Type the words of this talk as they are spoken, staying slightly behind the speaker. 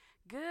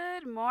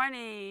Good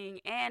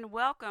morning and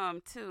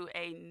welcome to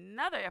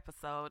another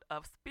episode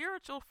of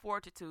Spiritual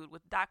Fortitude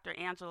with Dr.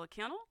 Angela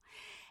Kennel.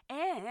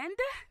 And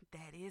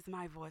that is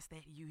my voice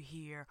that you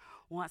hear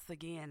once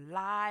again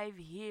live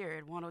here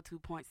at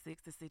 102.6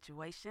 The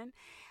Situation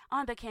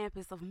on the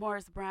campus of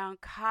Morris Brown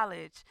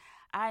College.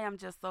 I am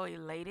just so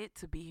elated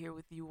to be here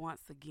with you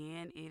once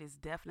again. It is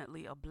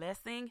definitely a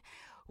blessing.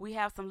 We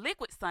have some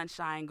liquid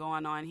sunshine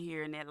going on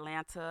here in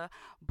Atlanta,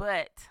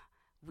 but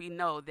we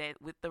know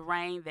that with the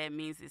rain, that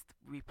means it's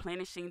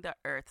replenishing the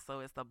earth.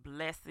 So it's a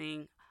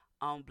blessing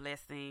on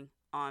blessing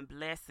on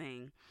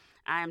blessing.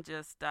 I'm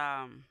just,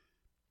 my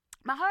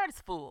heart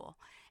is full.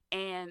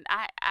 And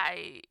I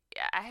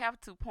have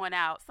to point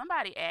out,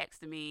 somebody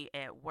asked me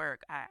at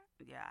work.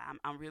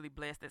 I'm really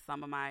blessed that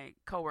some of my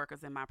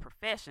coworkers in my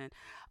profession,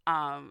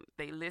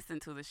 they listen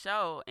to the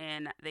show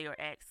and they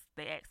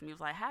asked me, it was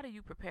like, how do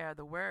you prepare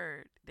the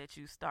word that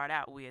you start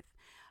out with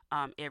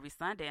every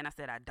Sunday? And I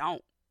said, I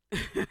don't.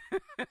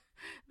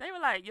 They were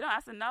like, I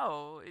said,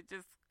 no, it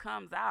just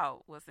comes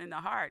out. What's in the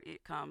heart,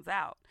 it comes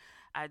out.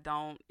 I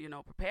don't,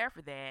 prepare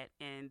for that.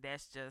 And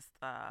that's just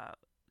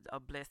a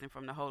blessing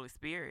from the Holy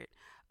Spirit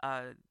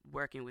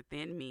working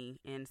within me.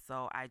 And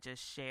so I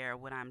just share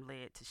what I'm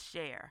led to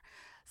share.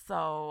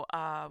 So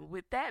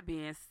with that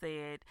being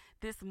said,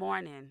 this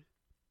morning,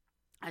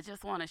 I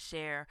just want to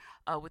share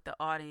with the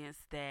audience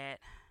that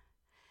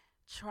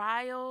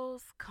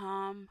trials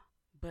come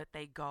but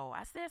they go.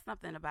 I said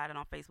something about it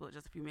on Facebook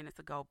just a few minutes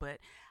ago, but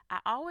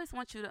I always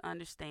want you to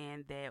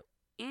understand that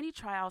any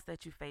trials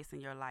that you face in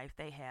your life,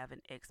 they have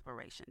an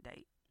expiration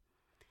date.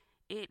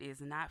 It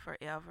is not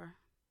forever.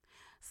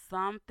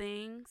 Some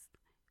things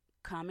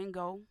come and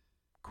go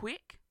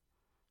quick.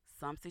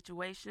 Some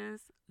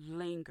situations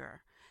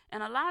linger.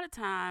 And a lot of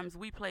times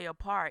we play a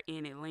part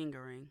in it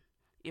lingering.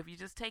 If you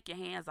just take your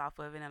hands off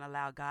of it and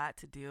allow God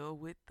to deal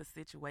with the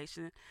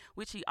situation,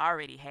 which He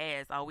already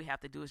has, all we have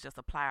to do is just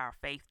apply our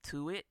faith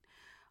to it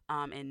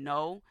and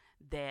know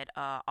that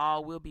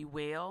all will be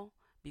well,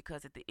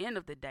 because at the end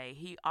of the day,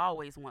 He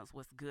always wants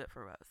what's good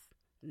for us,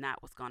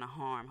 not what's going to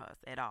harm us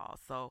at all.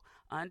 So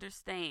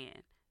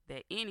understand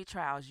that any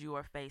trials you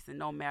are facing,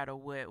 no matter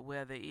what,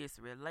 whether it's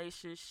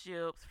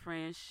relationships,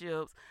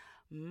 friendships,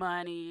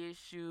 money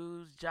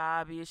issues,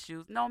 job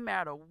issues, no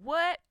matter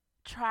what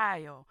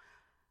trial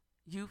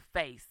you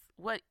face,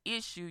 what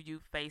issue you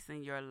face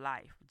in your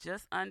life,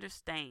 just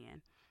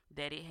understand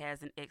that it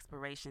has an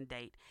expiration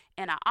date.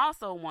 And I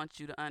also want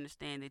you to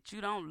understand that you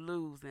don't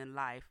lose in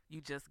life, you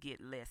just get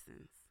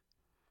lessons.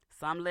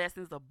 Some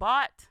lessons are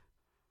bought,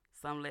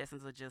 some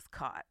lessons are just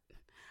caught.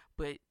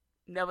 But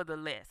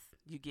nevertheless,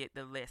 you get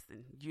the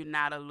lesson. You're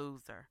not a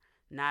loser.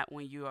 Not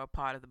when you are a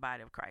part of the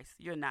body of Christ.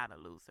 You're not a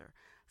loser.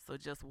 So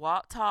just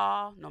walk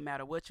tall, no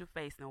matter what you're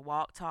facing.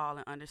 Walk tall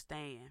and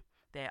understand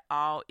that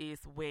all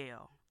is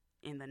well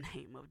in the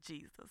name of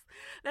Jesus.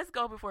 Let's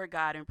go before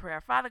God in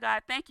prayer. Father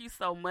God, thank you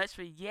so much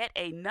for yet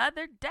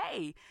another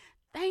day.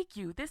 Thank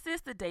you. This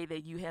is the day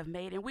that you have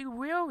made, and we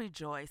will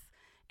rejoice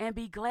and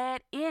be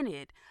glad in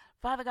it.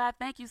 Father God,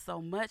 thank you so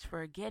much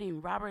for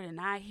getting Robert and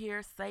I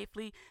here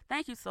safely.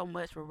 Thank you so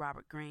much for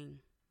Robert Green.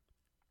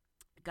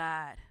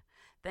 God,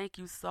 thank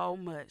you so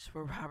much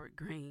for Robert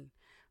Green,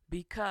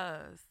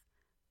 because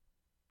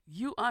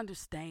you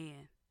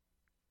understand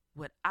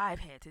what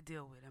I've had to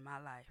deal with in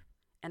my life.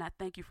 And I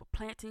thank you for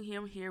planting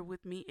him here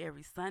with me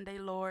every Sunday,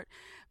 Lord,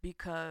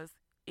 because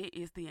it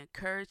is the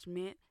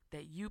encouragement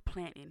that you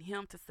plant in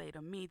him to say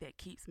to me that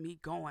keeps me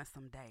going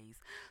some days.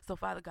 So,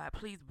 Father God,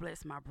 please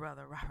bless my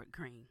brother, Robert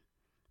Green.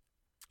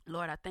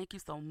 Lord, I thank you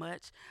so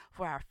much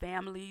for our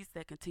families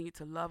that continue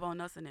to love on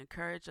us and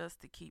encourage us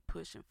to keep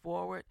pushing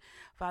forward.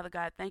 Father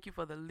God, thank you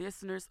for the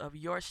listeners of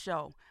your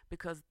show,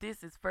 because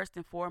this is first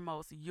and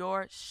foremost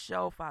your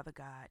show, Father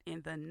God,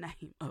 in the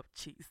name of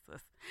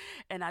Jesus.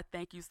 And I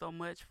thank you so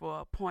much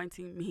for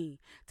appointing me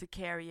to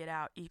carry it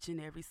out each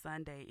and every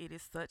Sunday. It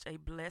is such a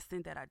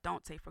blessing that I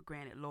don't take for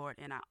granted, Lord,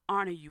 and I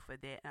honor you for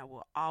that, and I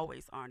will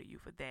always honor you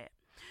for that.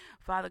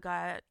 Father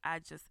God, I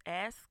just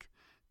ask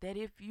that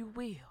if you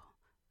will,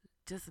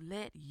 just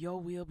let your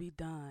will be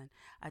done.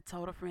 I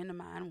told a friend of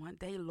mine one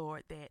day,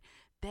 Lord,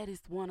 that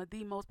is one of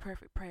the most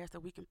perfect prayers that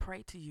we can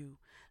pray to you.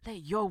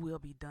 Let your will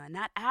be done,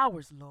 not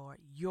ours, Lord,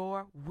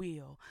 your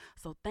will.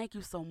 So thank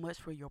you so much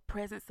for your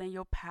presence and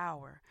your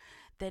power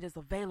that is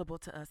available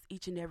to us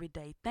each and every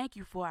day. Thank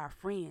you for our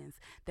friends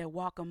that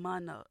walk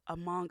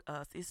among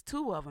us. It's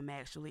two of them,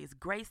 actually. It's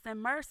Grace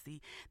and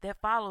Mercy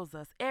that follows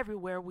us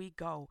everywhere we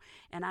go.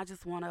 And I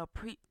just want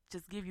to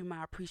just give you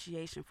my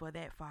appreciation for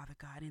that, Father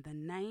God, in the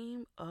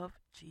name of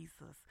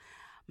Jesus.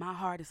 My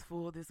heart is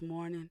full this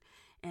morning,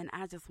 and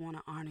I just want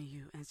to honor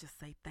you and just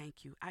say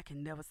thank you. I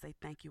can never say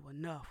thank you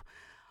enough.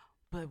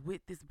 But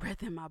with this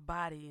breath in my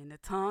body and the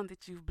tongue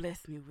that you've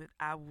blessed me with,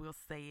 I will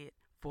say it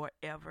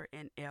forever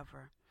and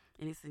ever.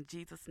 And it's in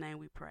Jesus' name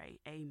we pray.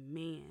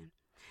 Amen.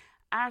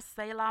 Our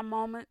Selah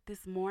moment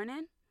this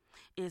morning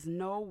is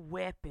No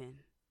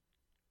Weapon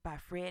by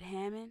Fred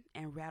Hammond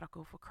and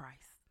Radical for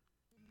Christ.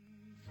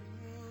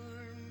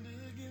 Formed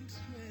against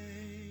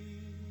me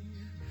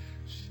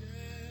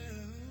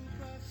shall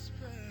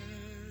prosper.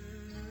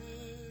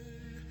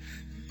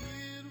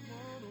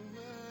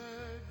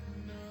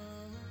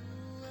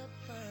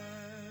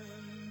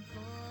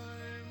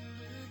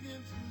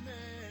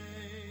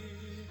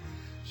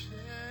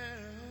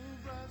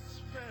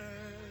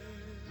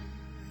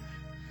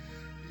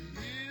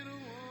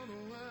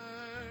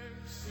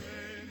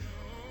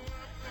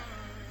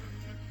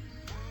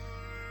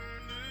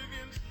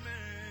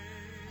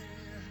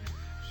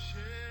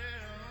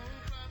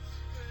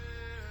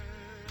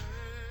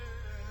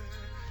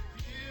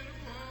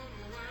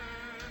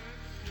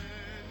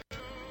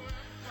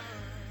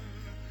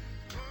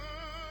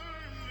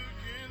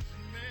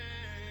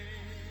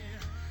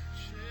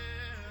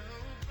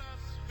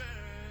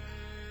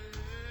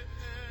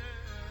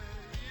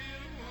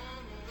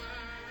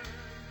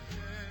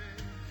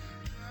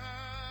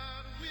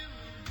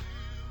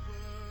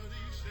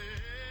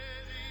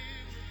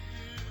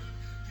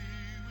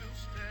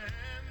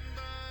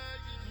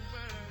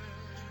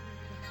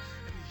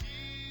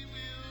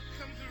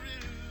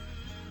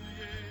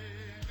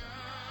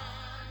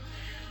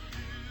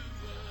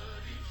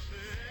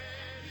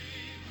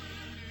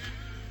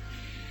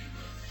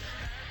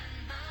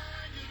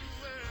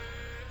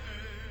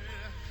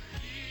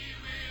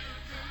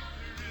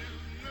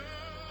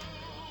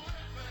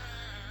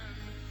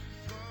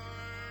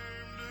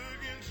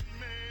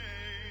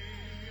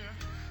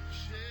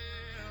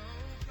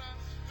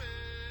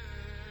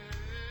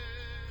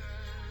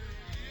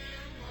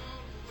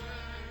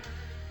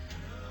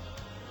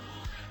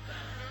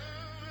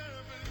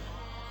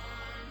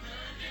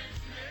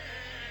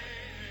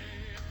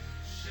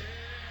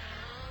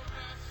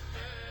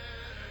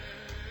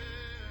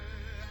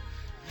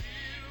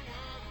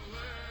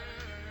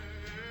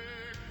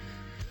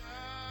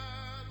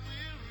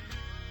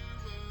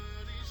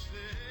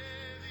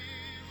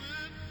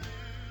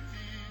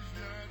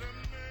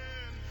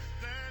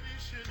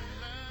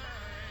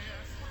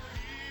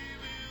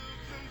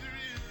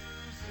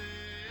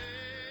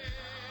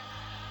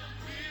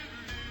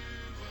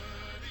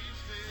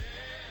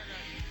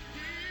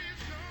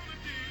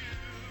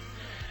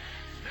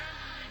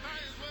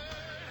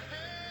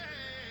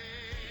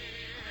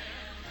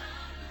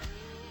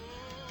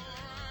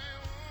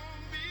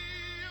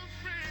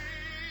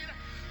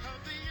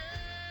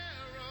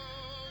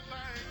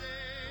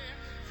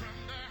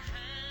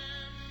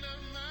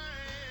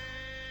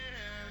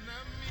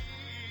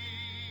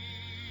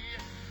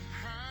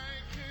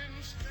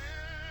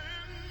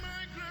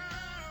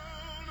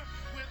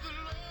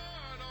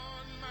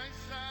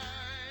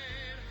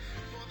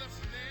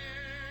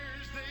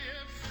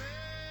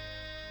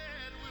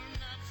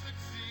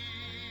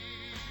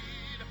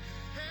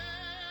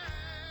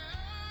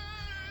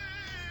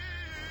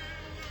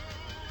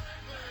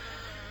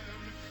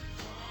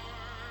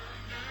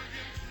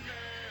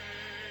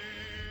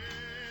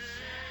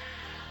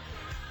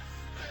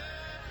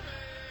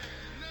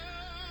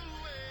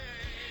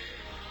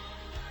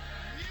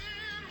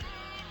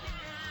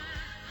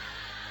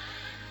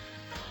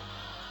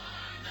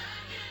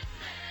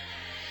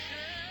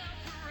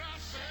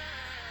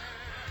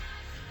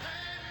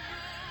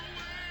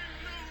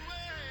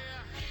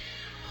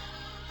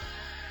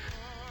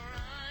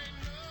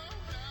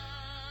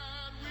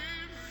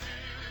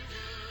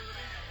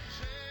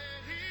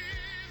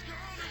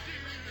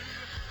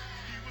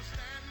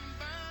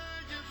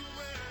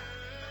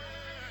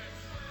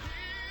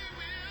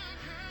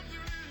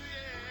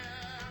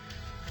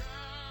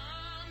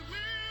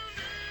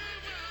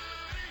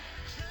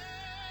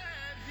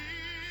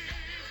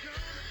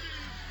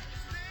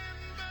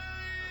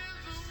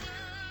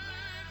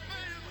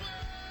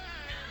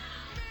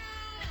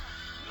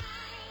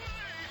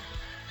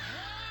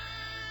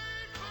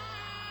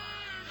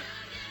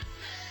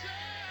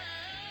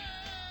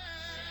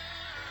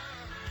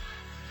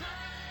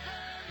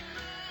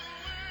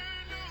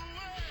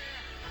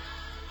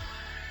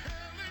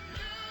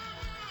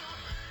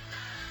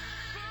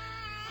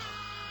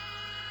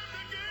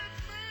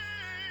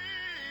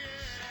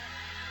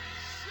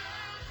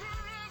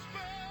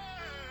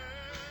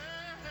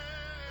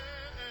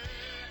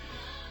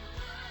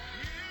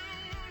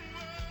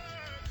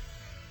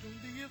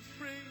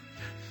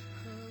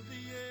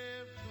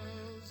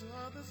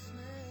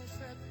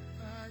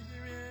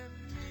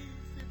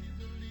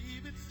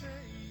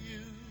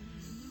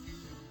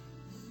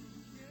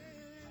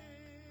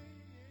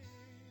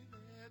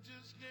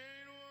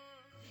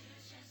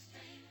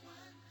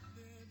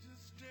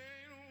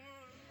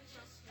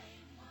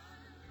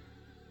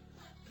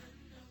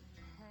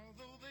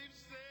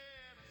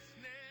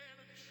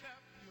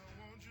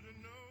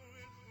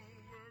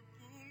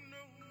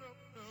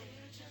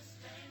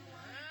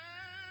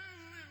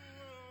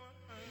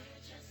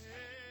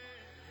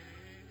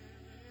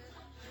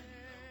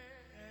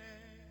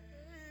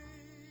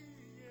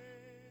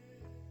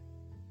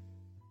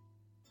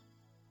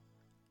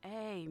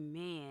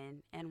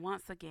 Amen. And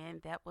once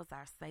again, that was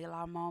our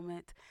Selah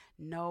moment.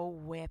 No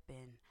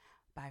weapon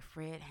by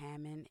Fred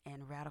Hammond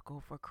and Radical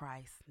for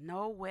Christ.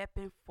 No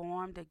weapon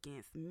formed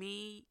against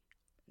me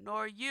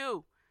nor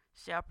you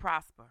shall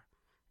prosper.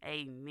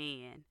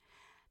 Amen.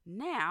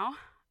 Now,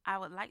 I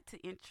would like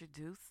to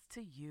introduce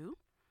to you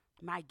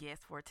my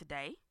guest for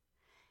today.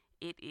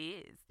 It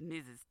is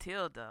Mrs.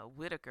 Tilda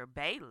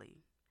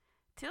Whitaker-Bailey.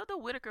 Tilda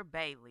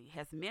Whitaker-Bailey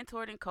has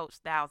mentored and coached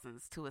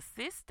thousands to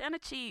assist and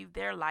achieve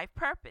their life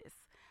purpose.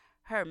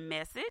 Her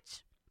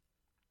message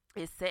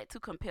is set to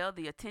compel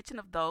the attention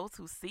of those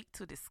who seek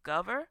to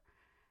discover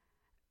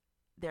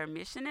their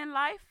mission in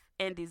life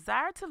and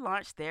desire to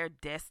launch their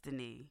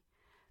destiny.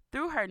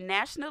 Through her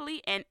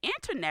nationally and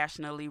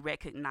internationally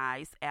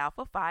recognized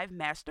Alpha 5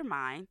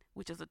 Mastermind,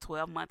 which is a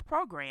 12-month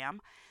program,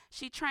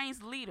 she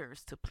trains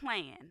leaders to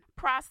plan,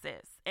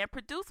 process, and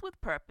produce with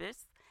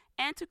purpose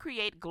and to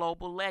create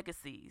global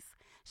legacies.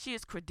 She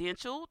is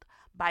credentialed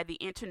by the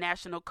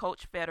International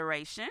Coach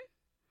Federation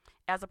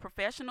as a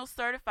professional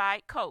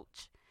certified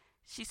coach.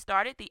 She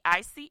started the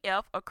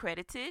ICF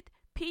accredited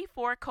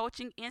P4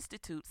 Coaching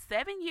Institute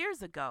 7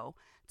 years ago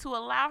to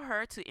allow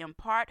her to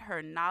impart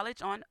her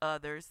knowledge on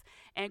others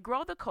and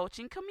grow the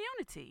coaching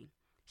community.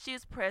 She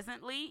is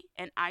presently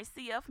an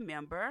ICF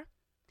member,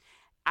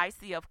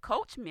 ICF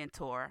Coach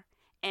Mentor,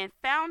 and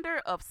founder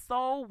of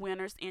Soul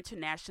Winners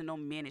International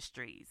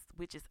Ministries,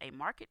 which is a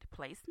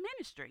marketplace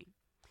ministry.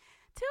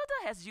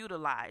 Tilda has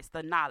utilized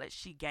the knowledge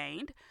she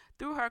gained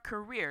through her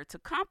career to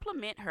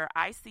complement her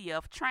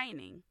ICF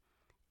training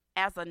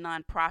as a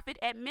nonprofit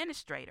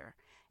administrator,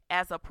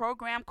 as a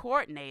program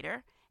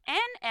coordinator, and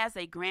as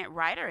a grant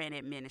writer and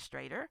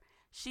administrator.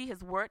 She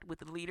has worked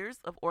with leaders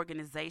of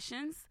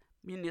organizations,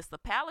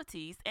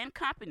 municipalities, and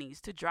companies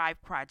to drive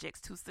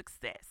projects to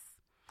success.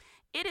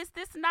 It is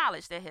this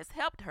knowledge that has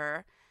helped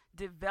her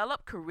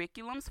develop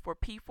curriculums for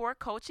P4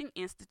 Coaching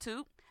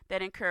Institute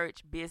that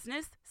encourage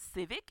business,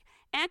 civic,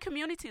 and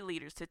community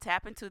leaders to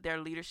tap into their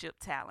leadership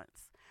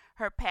talents.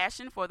 Her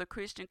passion for the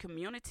Christian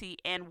community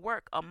and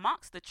work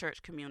amongst the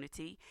church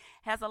community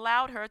has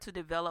allowed her to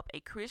develop a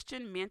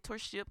Christian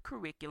mentorship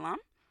curriculum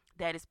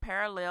that is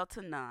parallel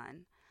to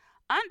none.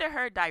 Under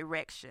her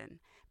direction,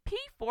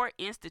 P4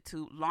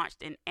 Institute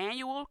launched an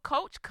annual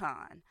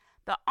CoachCon,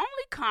 the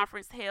only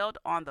conference held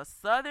on the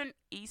southern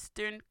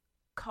eastern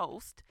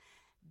coast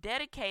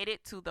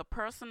dedicated to the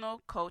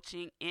personal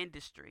coaching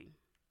industry.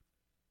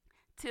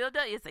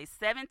 Tilda is a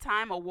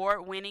 7-time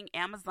award-winning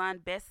Amazon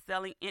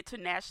best-selling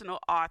international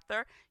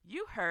author.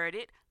 You heard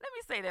it. Let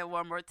me say that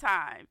one more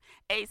time.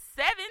 A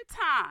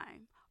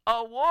 7-time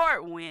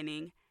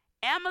award-winning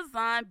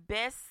Amazon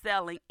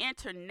best-selling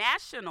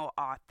international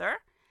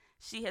author.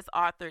 She has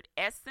authored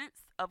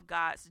Essence of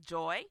God's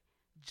Joy,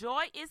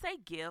 Joy is a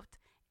Gift,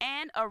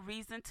 and A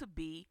Reason to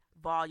Be,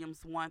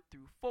 volumes 1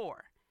 through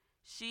 4.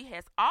 She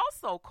has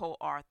also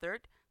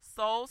co-authored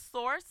Soul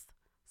Source,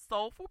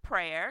 Soulful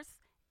Prayers,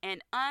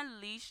 and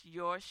Unleash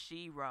Your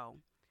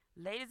Shiro.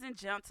 Ladies and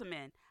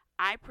gentlemen,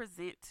 I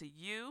present to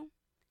you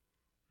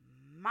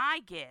my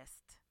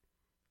guest,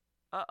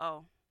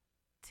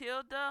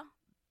 Tilda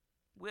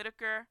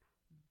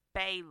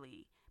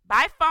Whitaker-Bailey.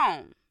 By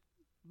phone.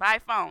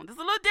 This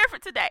is a little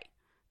different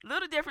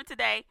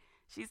today.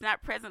 She's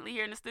not presently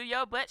here in the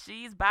studio, but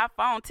she's by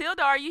phone.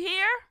 Tilda, are you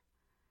here?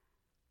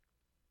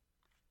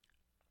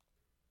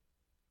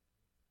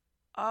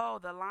 Oh,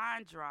 the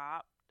line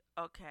dropped.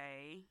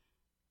 Okay.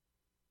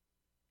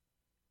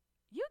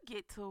 You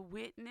get to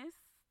witness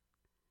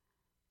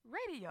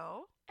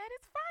radio at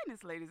its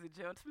finest, ladies and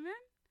gentlemen.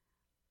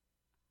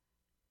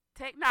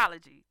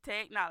 Technology.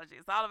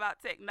 It's all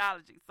about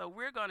technology. So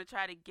we're going to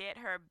try to get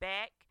her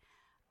back.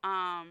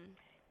 Hello.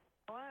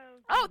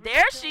 Oh,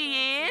 there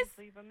she is.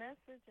 Please leave a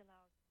message and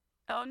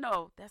Oh,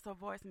 no, that's her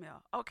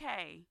voicemail.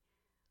 Okay.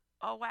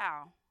 Oh,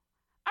 wow.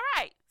 All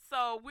right.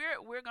 So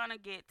we're going to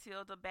get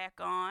Tilda back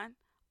on.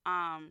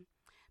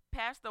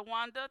 Pastor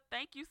Wanda,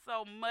 thank you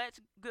so much.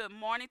 Good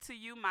morning to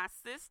you, my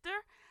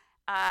sister.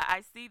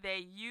 I see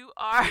that you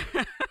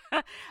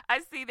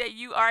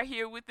are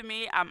here with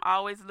me. I'm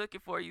always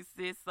looking for you,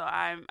 sis. So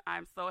I'm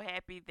so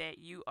happy that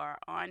you are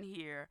on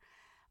here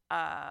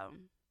to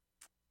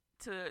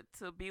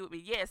be with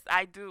me. Yes,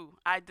 I do.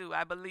 I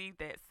believe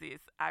that, sis.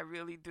 I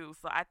really do.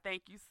 So I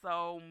thank you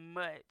so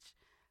much.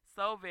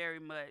 So very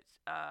much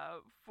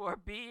for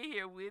being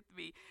here with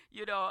me.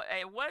 You know,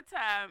 at one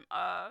time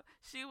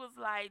she was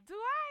like, do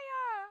I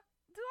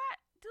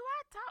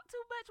talk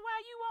too much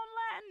while you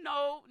online?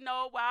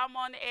 No, while I'm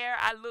on the air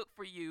I look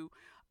for you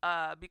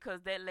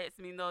because that lets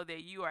me know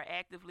that you are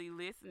actively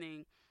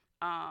listening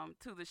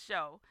to the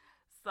show.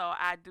 So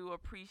I do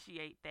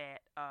appreciate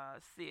that,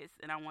 sis,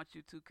 and I want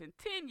you to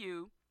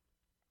continue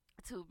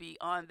to be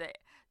on the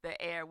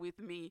air with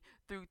me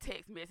through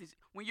text message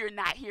when you're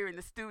not here in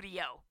the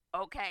studio.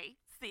 Okay,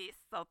 sis.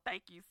 So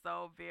thank you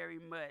so very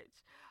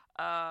much.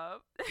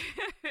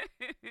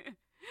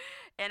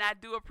 And I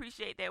do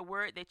appreciate that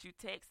word that you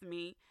text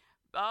me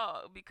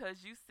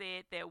because you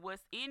said that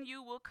what's in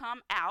you will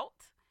come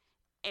out.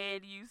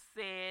 And you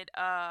said,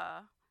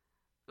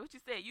 what you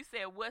said. You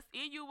said, "What's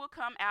in you will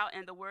come out,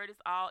 and the word is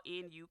all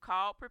in you."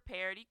 Called,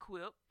 prepared,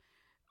 equipped.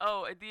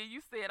 Oh, and then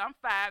you said, "I'm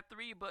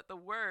 5'3", but the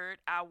word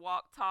I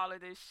walk taller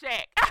than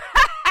Shaq."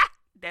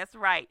 That's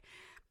right.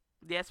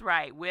 That's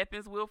right.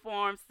 Weapons will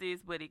form,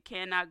 sis, but it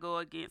cannot go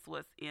against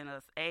what's in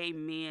us.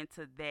 Amen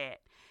to that.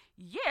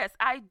 Yes,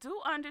 I do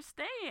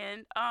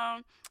understand.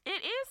 It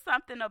is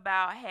something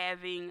about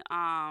having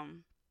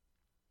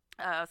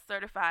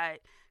certified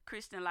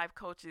Christian life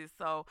coaches.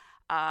 So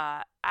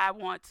I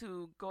want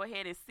to go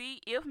ahead and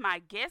see if my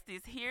guest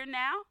is here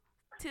now.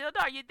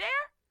 Tilda, are you there?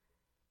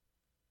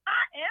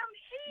 I am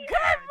here.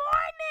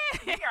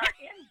 Good morning. We are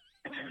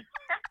in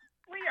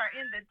we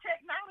are in the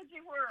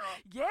technology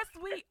world. Yes,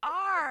 we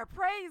are.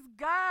 Praise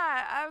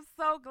God. I'm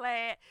so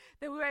glad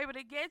that we were able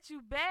to get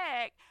you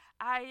back.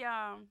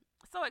 I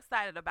so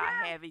excited about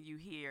Yes. having you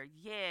here.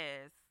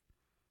 Yes.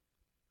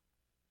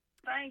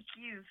 Thank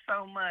you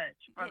so much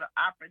for Ye- the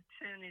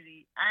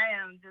opportunity. I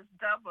am just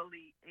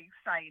doubly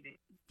excited.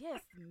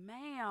 Yes,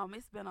 ma'am.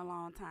 It's been a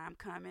long time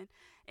coming,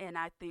 and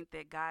I think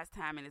that God's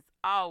timing is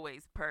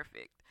always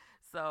perfect.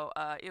 So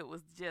it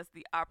was just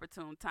the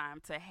opportune time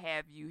to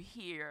have you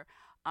here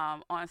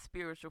on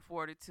Spiritual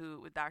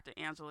Fortitude with Dr.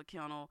 Angela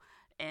Kennel.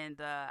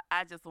 And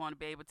I just want to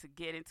be able to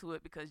get into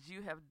it because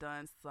you have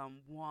done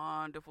some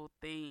wonderful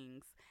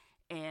things.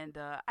 And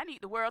I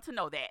need the world to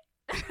know that.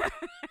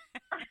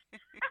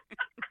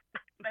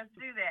 Let's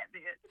do that,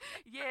 then.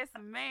 Yes,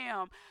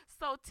 ma'am.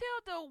 So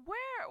Tilda,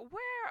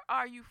 where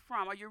are you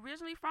from? Are you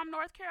originally from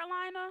North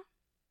Carolina?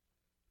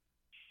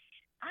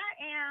 I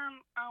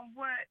am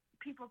what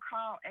people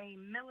call a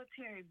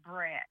military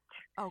brat.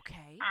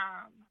 Okay.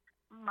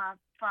 My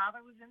father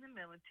was in the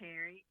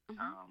military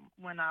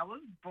when I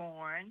was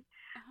born.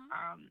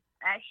 Uh-huh.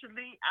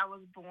 Actually, I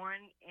was born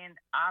in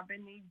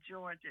Albany,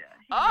 Georgia.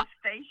 He Oh. was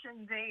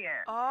stationed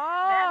there.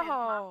 That is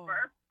my Oh.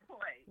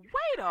 birthplace.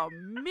 Wait a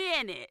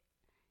minute.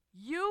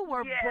 You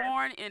were Yes.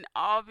 born in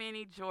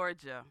Albany,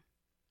 Georgia.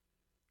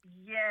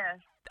 Yes.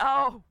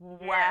 Oh,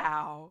 Yes.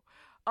 wow.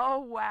 Oh,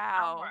 All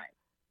wow. right.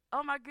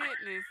 Oh my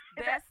goodness.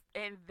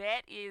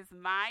 That is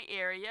my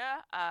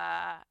area,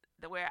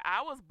 where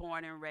I was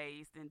born and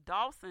raised in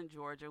Dawson,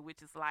 Georgia,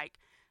 which is like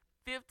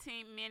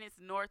 15 minutes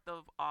north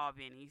of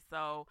Albany.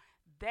 So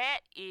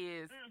that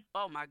is,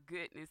 oh my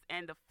goodness.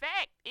 And the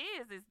fact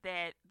is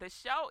that the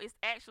show is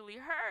actually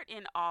heard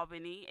in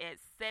Albany at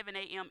 7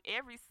 a.m.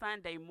 every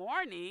Sunday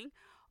morning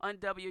on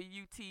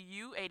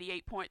WUTU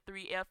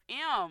 88.3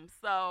 FM.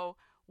 So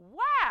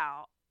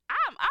wow,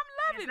 I'm Is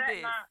loving that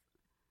this. not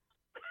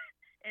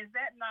is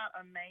that not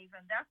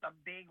amazing? That's a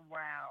big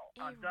wow,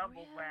 a It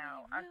double really,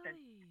 wow. I said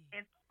really.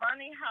 it's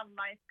funny how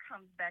life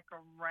comes back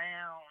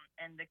around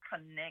and the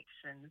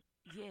connections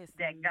Yes,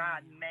 that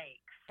God ma'am.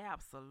 makes.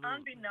 Absolutely.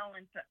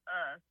 Unbeknown to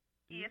us,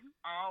 it's Mhm.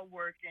 all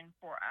working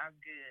for our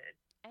good.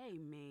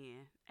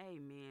 Amen.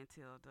 Amen,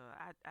 Tilda.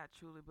 I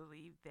truly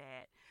believe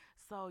that.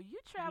 So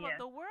you traveled Yes.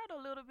 the world a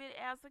little bit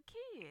as a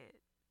kid.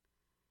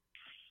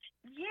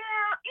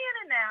 Yeah, in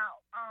and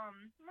out.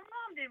 My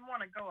mom didn't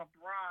want to go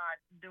abroad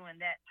during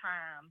that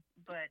time,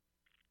 but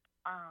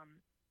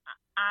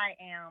I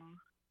am,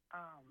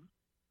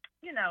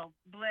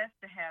 blessed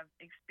to have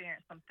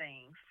experienced some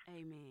things.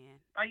 Amen.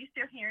 Are you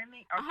still hearing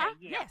me? Uh-huh.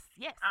 Okay, yeah. Yes,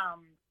 yes.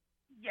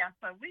 Yeah.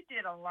 So we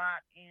did a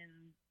lot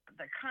in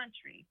the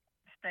country.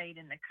 Stayed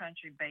in the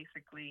country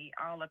basically,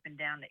 all up and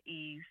down the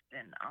east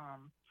and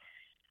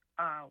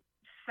uh,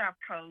 south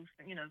coast,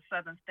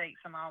 southern states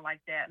and all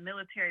like that.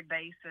 Military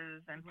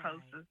bases and Right.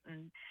 posts,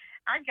 and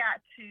I got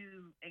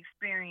to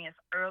experience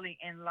early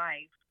in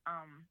life.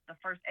 The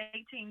first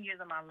 18 years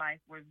of my life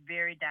were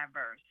very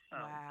diverse. So,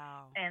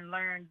 Wow. and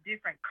learned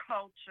different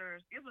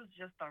cultures. It was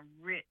just a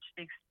rich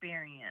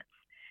experience,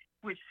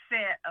 which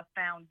set a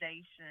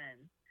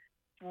foundation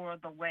for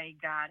the way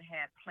God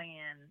had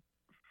planned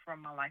for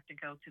my life to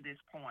go to this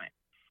point.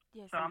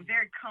 Yes, So I'm ma'am.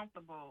 very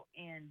comfortable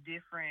in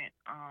different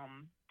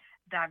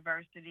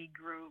diversity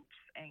groups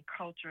and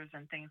cultures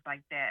and things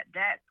like that.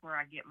 That's where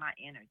I get my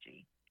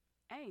energy.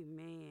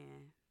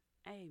 Amen.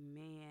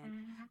 Amen.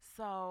 Mhm.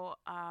 So,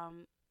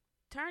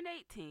 turned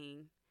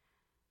 18,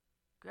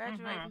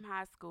 graduate Mhm. from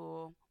high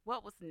school.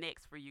 What was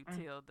next for you, Mm.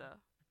 Tilda?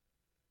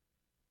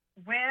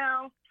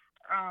 Well,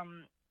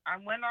 I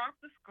went off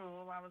to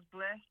school. I was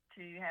blessed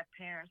to have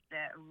parents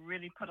that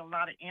really put a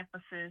lot of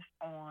emphasis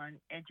on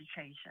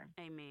education.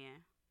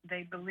 Amen.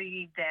 They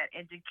believe that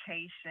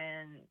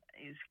education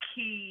is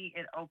key.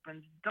 It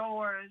opens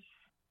doors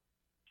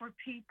for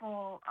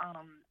people.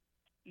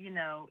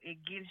 It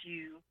gives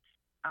you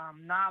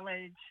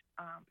knowledge,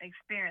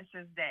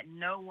 experiences that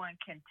no one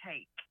can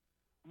take.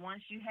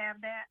 Once you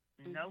have that,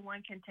 no Mhm.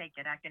 one can take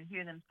it. I can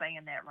hear them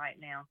saying that right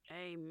now. So I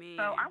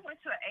Amen.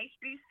 went to a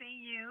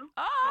HBCU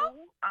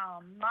Oh,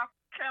 school, North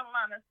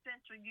Carolina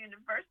Central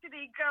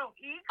University. Go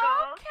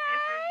Eagles! If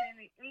there's okay.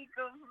 any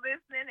Eagles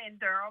listening in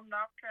Durham,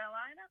 North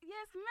Carolina,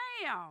 Yes,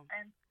 ma'am.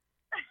 and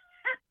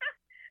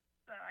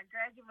so I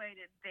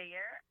graduated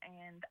there,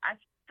 and I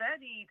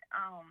studied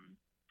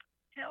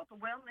health,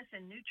 wellness,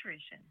 and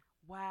nutrition.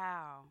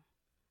 Wow.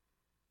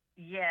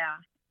 Yeah,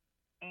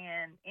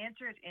 and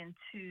entered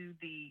into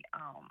the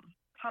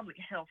public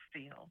health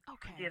field.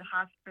 Did Okay.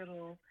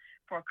 hospital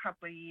for a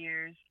couple of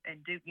years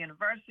at Duke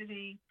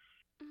University,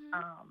 Mhm.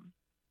 um,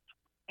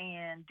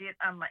 and did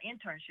my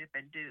internship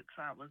at Duke.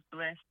 So I was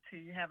blessed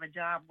to have a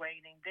job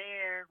waiting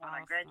there when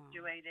I Awesome.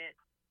 graduated,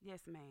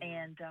 Yes, ma'am.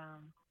 and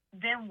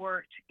then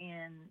worked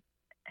in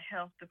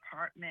health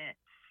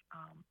departments.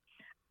 Um,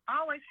 I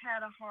always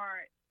had a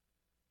heart,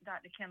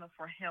 Dr. Kendall,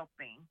 for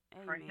helping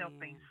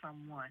Amen.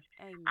 someone.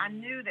 I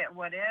knew Amen. that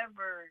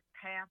whatever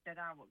path that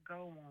I would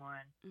go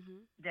on,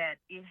 Mhm. that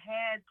it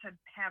had to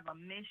have a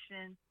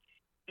mission,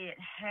 it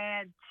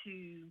had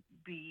to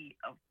be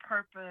of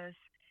purpose,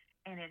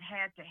 and it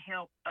had to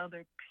help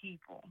other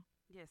people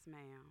Yes,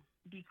 ma'am.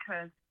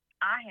 because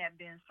I had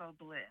been so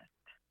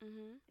blessed,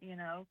 Mhm. you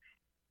know,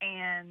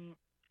 and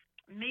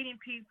meeting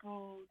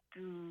people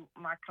through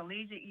my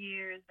collegiate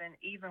years and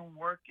even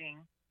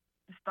working,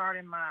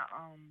 starting my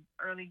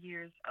early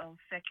years of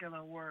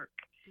secular work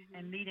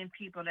and Mhm. meeting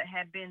people that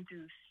had been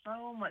through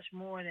so much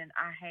more than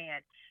I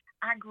had.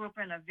 I grew up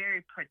in a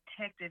very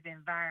protective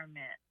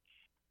environment.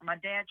 My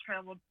dad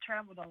traveled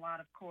a lot,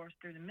 of course,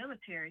 through the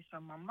military, so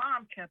my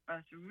mom kept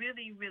us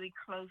really, really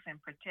close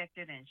and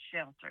protected and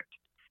sheltered.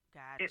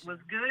 It was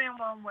Gotcha. good in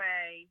one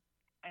way,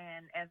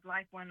 and as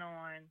life went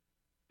on,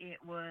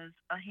 it was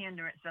a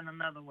hindrance in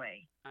another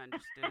way.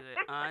 Understood.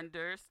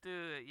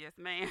 Understood. Yes,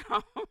 ma'am.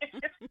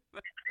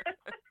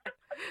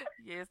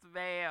 Yes,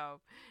 ma'am.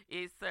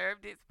 It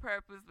served its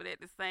purpose, but at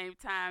the same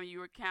time, you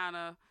were kind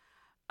of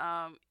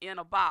in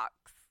a box,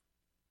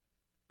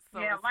 so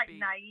Yeah, to like speak.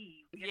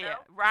 naive, you Yeah.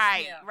 know?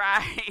 Right. Yeah,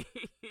 Right.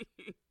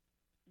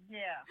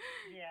 yeah,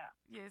 yeah.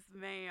 Yes,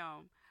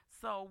 ma'am.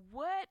 So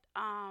what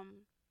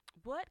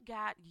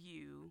got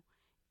you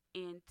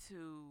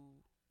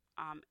into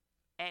um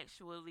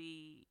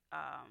actually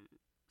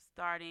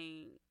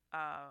starting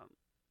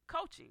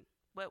coaching?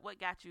 What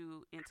got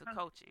you into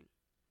coaching?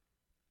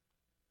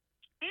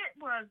 It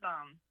was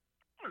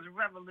it was a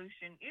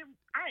revolution.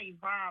 I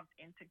evolved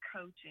into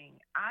coaching.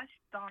 I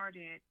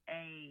started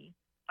a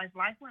as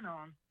life went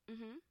on,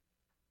 Mhm.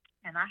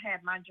 and I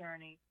had my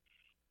journey.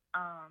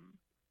 Um,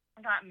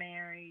 got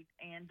married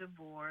and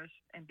divorced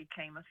and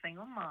became a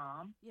single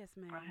mom. Yes,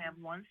 I have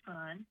ma'am. one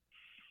son,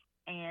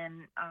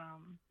 and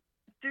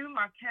through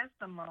my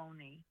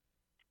testimony,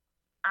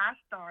 I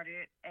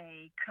started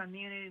a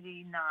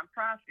community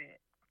nonprofit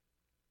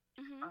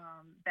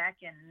Mhm.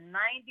 back in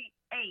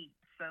 '98.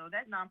 So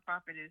that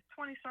nonprofit is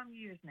 20 some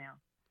years now.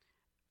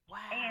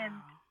 And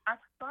Wow. I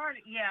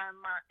started, yeah,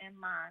 in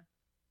my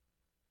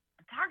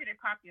targeted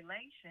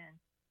population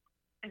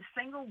is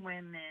single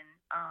women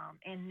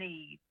in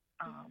need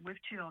Mhm.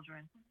 with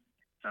children.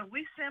 So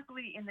we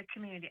simply in the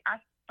community, I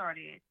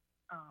started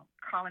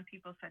calling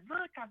people, said,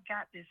 look, I've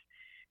got this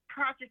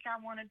project I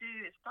want to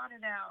do. It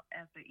started out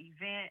as an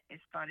event.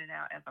 It started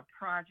out as a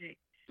project.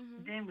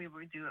 Mhm. Then we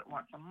would do it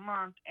once a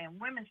month, and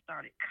women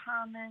started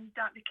coming,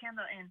 Dr.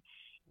 Kendall, and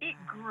it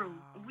grew.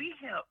 Wow. We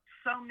helped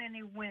so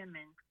many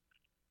women,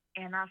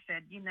 and I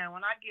said, when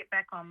I get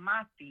back on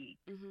my feet,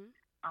 Mhm.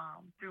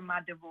 through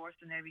my divorce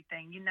and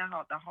everything, you know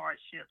how the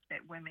hardships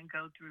that women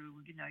go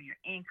through, your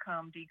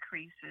income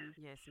decreases.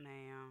 Yes,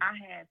 ma'am. I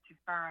had to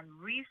find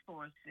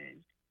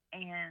resources,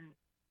 and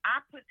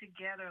I put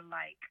together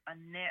like a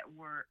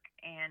network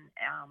and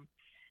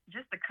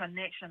just a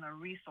connection of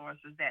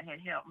resources that had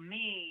helped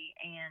me.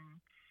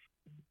 And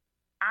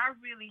I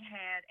really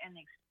had an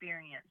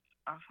experience,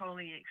 a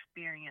holy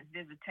experience,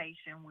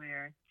 visitation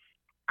where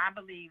I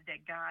believe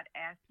that God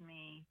asked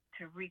me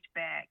to reach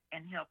back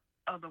and help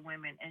other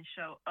women and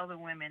show other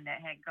women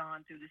that had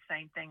gone through the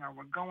same thing or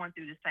were going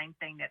through the same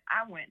thing that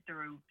I went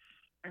through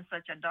in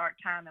such a dark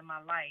time in my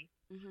life,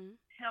 Mhm.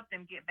 help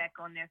them get back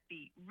on their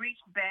feet, reach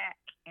back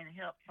and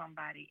help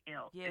somebody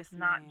else. It's Yes,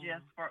 not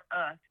just ma'am. for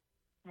us.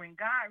 When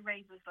God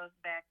raises us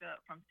back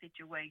up from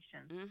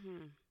situations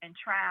Mhm. and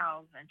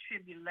trials and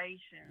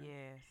tribulations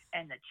Yes.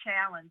 and the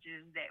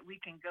challenges that we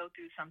can go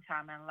through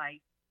sometime in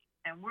life,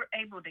 and we're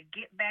able to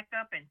get back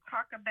up and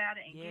talk about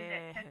it and give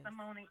that Yes.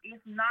 testimony,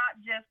 it's not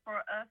just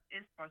for us,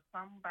 it's for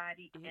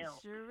somebody It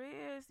else. sure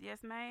is.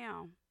 Yes,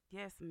 ma'am.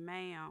 Yes,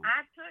 ma'am.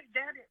 I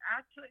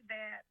took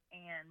that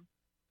and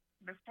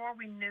before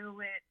we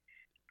knew it,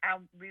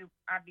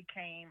 I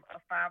became a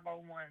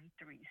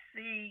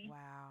 501c.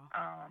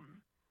 Wow.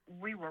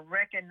 We were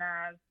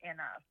recognized in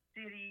our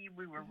city.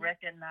 We were Mhm.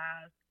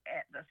 recognized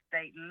at the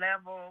state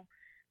level.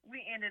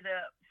 We ended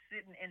up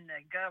sitting in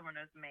the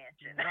governor's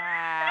mansion.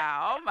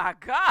 Wow. Oh my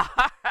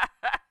God.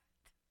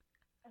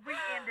 We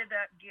ended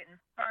up getting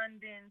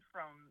funding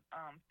from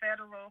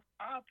federal,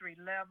 all three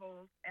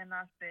levels. And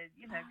I said,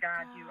 My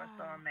God, you are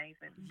so God.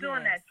 amazing.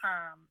 During Yes. that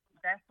time,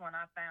 that's when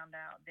I found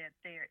out that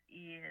there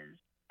is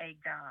a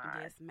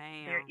God. Yes, There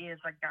ma'am. is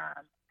a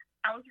God.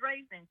 I was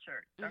raised in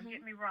church. Don't Mhm.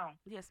 get me wrong.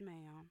 Yes,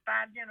 ma'am.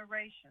 Five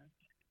generations,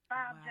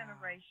 five Wow.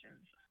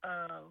 generations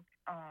of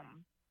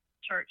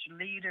church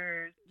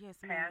leaders,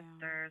 Yes, ma'am.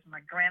 pastors.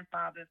 My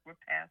grandfathers were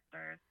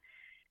pastors.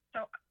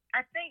 So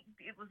I think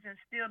it was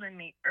instilled in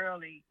me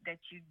early that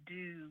you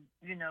do,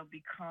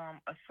 become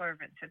a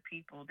servant to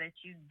people, that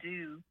you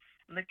do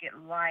look at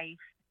life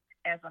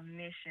as a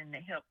mission to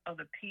help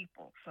other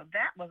people. So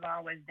that was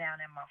always down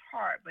in my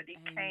heart, but it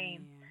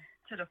came Amen.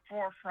 to the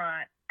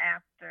forefront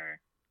after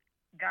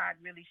God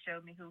really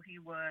showed me who He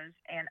was,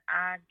 and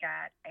I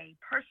got a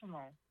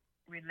personal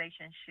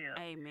relationship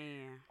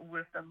Amen.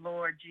 with the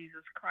Lord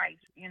Jesus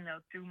Christ,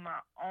 through my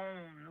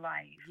own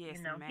life. Yes,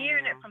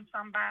 Hearing it ma'am. from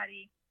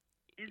somebody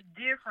is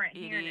different,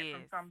 It hearing it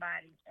from is.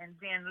 somebody and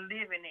then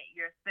living it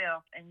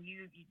yourself, and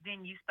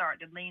then you start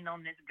to lean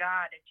on this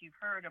God that you've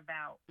heard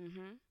about.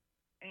 Mhm.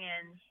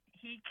 And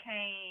He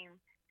came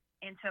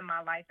into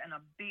my life in a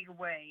big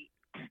way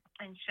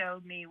and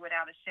showed me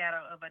without a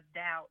shadow of a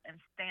doubt and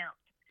stamped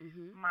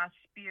Mhm. my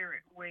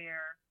spirit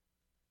where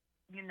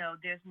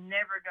there's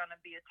never going to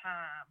be a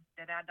time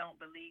that I don't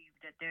believe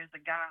that there's a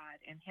God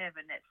in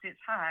heaven that sits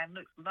high and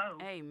looks low.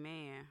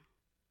 Amen.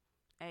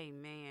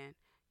 Amen.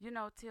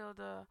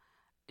 Tilda,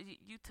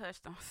 you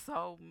touched on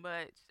so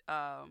much.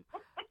 I'm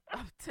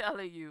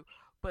telling you,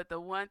 but the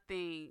one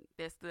thing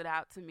that stood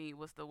out to me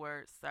was the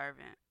word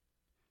servant.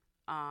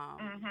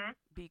 Mhm.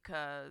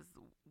 Because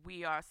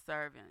we are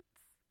servants,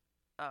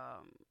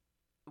 um,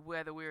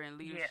 whether we're in Yes.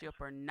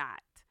 leadership or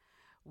not.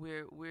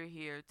 We're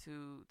here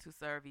to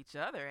serve each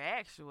other,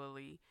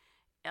 actually.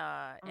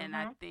 And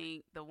I Mhm.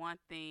 think the one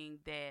thing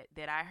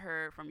that I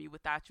heard from you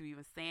without you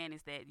even saying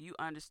is that you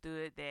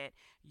understood that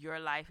your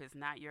life is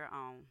not your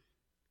own.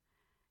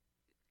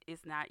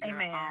 It's not your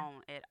Amen.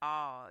 own at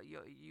all.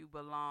 You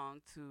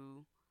belong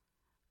to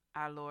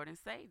our Lord and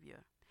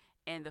Savior.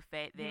 And the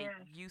fact that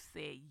Yes. you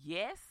said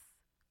yes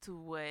to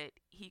what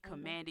He Mhm.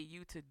 commanded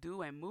you to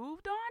do and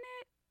moved on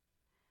it,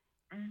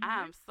 Mhm.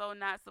 I'm so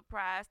not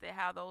surprised at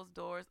how those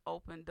doors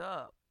opened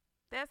up.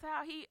 That's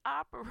how He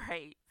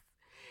operates.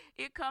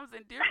 It comes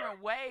in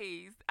different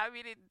ways. I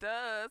mean, it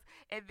does,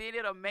 and then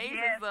it amazes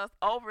Yes. us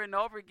over and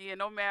over again,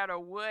 no matter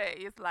what.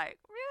 It's like,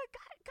 really,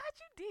 God,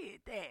 you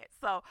did that.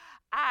 So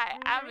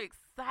I'm Mhm.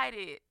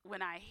 excited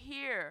when I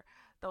hear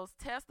those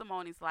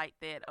testimonies like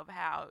that of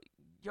how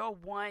your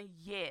one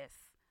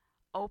yes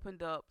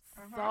opened up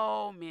Mhm.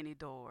 so many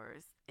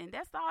doors, and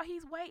that's all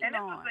He's waiting And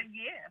it was a on.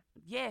 yes.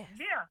 Yes,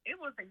 Yeah, it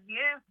was a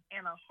yes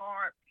in a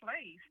hard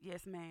place.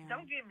 yes, Don't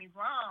ma'am. get me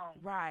wrong. For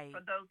Right,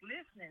 those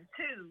listening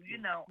too,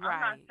 I'm not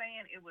right.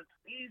 saying it was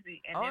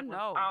easy and Oh it was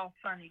no, all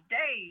sunny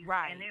days, and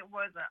right. it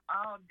wasn't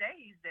all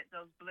days that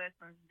those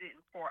blessings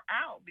didn't pour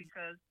out,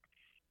 because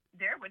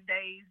there were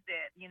days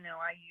that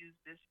I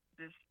used this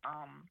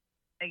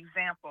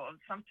example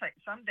of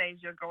some days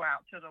you'll go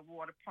out to the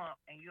water pump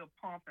and you'll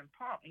pump and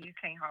you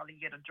can't hardly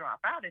get a drop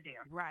out of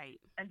there.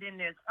 Right. And then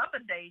there's other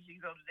days you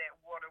go to that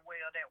water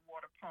well, that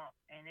water pump,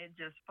 and it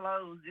just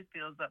flows. It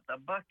fills up the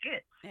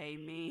bucket.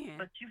 Amen.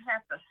 But you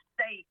have to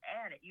stay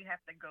at it. You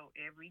have to go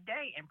every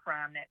day and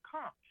prime that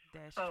pump.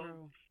 That's So,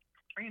 true.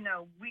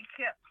 we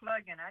kept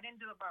plugging. I didn't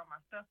do it by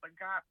myself, but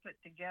God put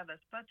together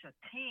such a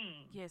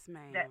team Yes, that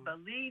ma'am.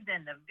 believed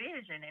in the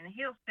vision, and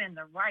He'll send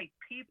the right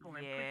people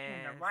and put you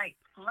in the Yes. right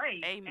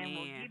place and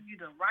will Amen. give you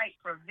the right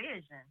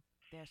provision.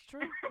 That's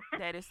true.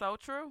 That is so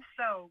true.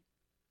 So,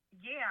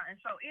 yeah, and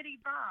so it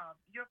evolved.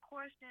 Your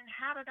question,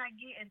 how did I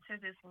get into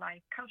this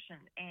life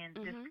coaching and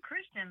this Mhm.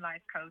 Christian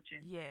life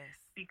coaching? Yes.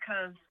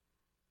 Because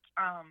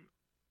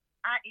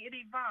it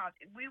evolved.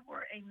 We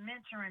were a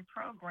mentoring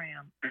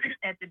program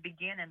at the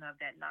beginning of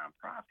that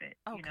nonprofit.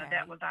 That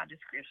Okay. was our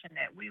description,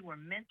 that we were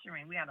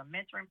mentoring. We had a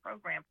mentoring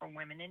program for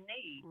women in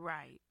need.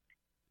 Right.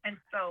 And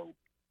so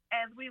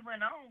as we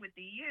went on with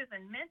the years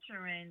and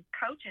mentoring,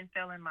 coaching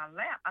fell in my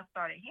lap. I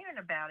started hearing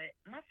about it,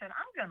 and I said,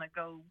 I'm going to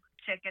go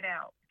check it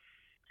out.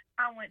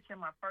 I went to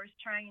my first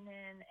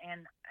training,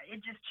 and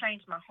it just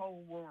changed my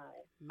whole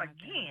world. My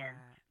Again,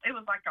 God. it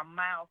was like a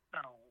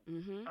milestone,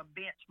 Mhm. a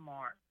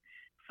benchmark.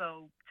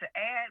 So to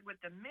add with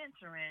the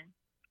mentoring,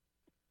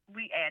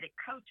 we added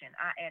coaching.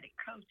 I added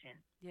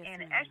coaching, Yes,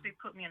 and it ma'am. actually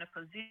put me in a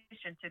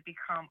position to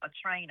become a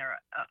trainer,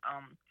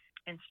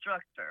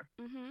 instructor,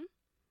 Mhm.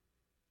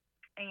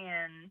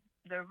 and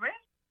the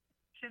rest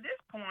to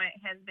this point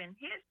has been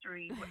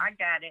history. I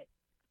got it.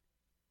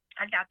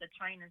 I got the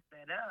training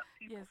set up.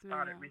 People Yes,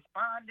 started ma'am.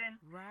 responding,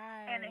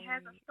 and it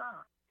hasn't Right.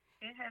 stopped.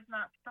 It has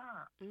not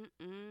stopped.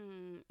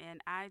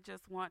 And I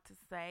just want to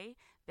say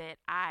that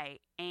I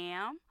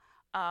am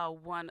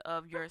one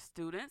of your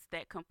students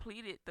that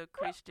completed the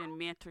Christian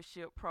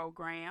Mentorship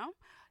Program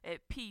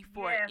at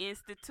P4 Yes.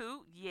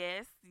 Institute.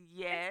 Yes,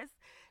 yes.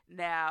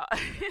 Now,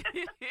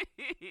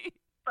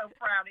 So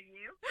proud of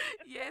you.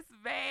 yes,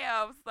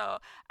 ma'am. So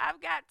I've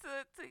got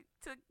to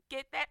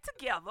get that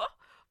together.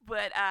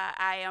 But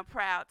I am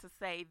proud to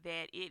say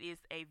that it is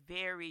a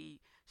very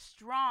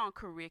strong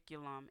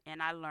curriculum,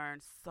 and I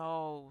learned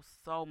so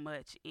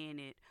much in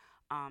it,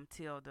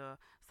 Tilda.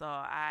 So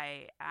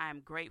I'm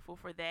grateful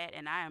for that,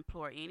 and I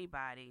implore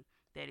anybody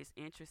that is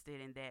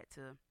interested in that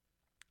to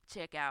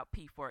check out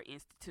P4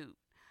 Institute,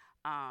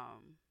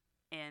 um,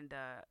 and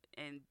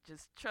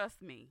just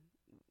trust me.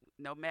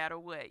 No matter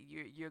what,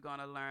 you're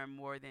gonna learn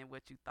more than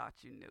what you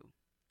thought you knew.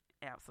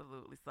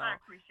 Absolutely. So I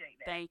appreciate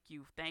that. thank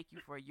you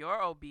for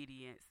your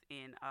obedience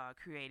in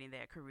creating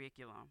that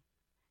curriculum.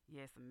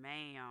 Yes,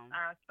 ma'am.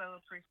 I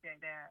so appreciate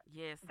that.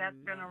 Yes, That's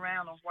been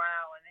around ma'am. a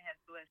while, and it has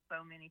blessed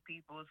so many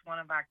people. It's one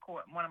of my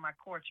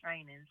core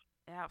trainings,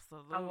 along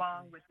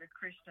Absolutely. with the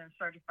Christian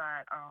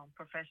Certified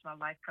Professional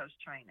Life Coach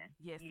training.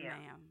 Yes, Yeah.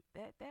 ma'am.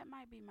 That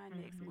might be my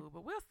next Mhm. move,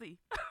 but we'll see.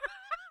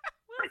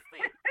 We'll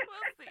see.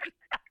 We'll see.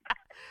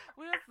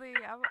 We'll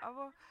see. I'm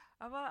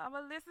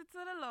gonna listen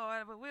to the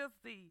Lord, but we'll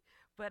see.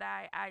 But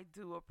I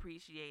do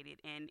appreciate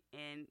it, and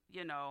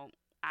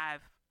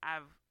I've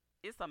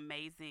it's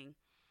amazing.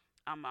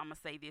 I'm gonna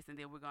say this, and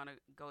then we're gonna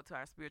go to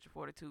our spiritual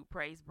fortitude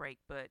praise break.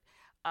 But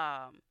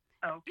um,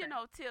 Okay.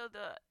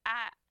 Tilda,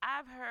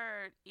 I've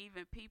heard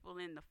even people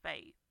in the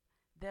faith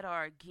that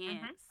are Mhm.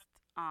 against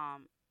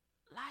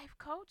life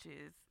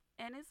coaches,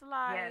 and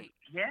Yes.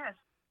 Yes.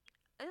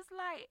 it's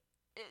like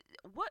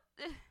what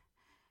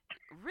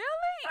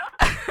really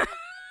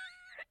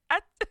I,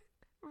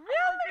 Oh my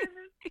really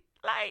goodness.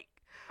 like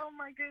Oh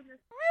my goodness.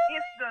 It's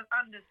really the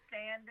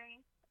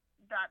understanding,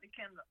 Dr.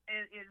 Kendall.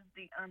 It is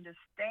the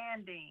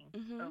understanding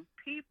mhm of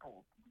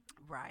people,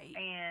 right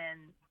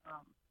and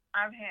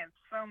I've had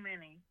so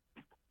many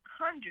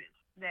hundreds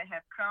that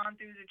have gone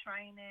through the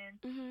training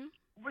mhm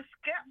were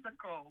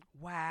skeptical.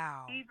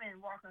 wow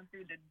Even walking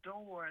through the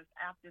doors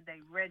after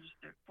they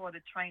registered for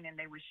the training,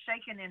 they were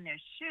shaking in their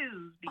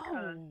shoes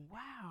because oh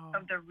wow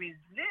of the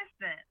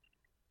resistance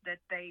that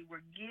they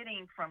were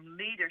getting from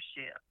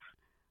leadership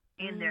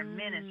in their mm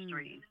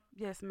ministries.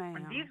 yes And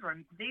ma'am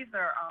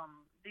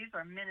these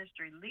are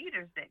ministry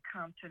leaders that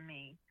come to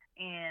me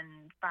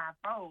in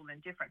fivefold in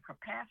different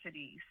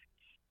capacities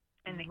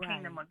in the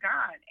kingdom right of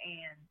God.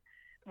 And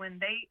when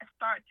they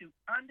start to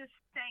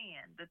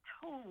understand the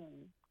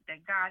tool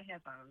that God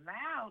has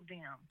allowed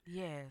them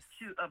yes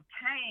to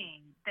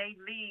obtain, they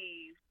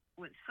leave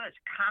with such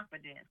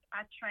confidence.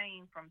 I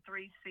train from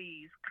 3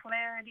 C's: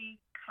 clarity,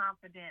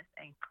 confidence,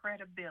 and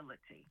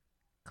credibility.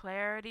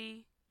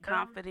 clarity Those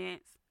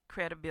confidence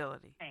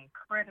credibility and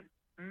credit.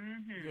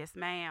 Mhm. yes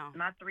ma'am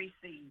My 3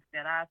 C's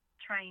that I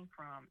train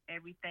from,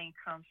 everything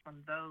comes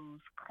from those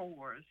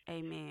cores.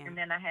 And amen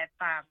then I had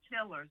 5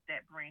 pillars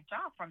that branch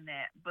off from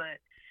that. But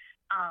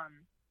um,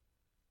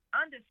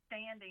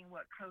 understanding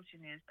what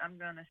coaching is, I'm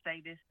going to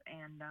say this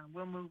and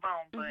we'll move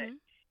on. But mhm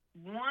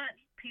once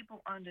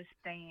people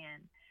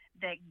understand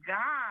that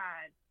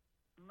God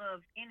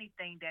loves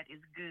anything that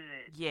is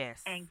good yes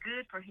and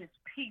good for his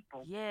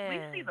people, yes we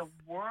see the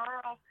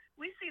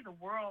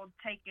world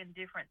taking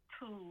different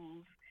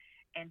tools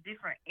and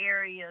different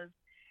areas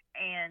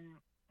and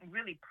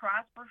really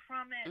prosper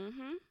from it.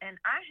 mhm And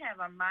I have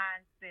a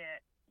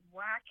mindset,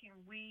 why can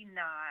we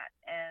not,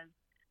 as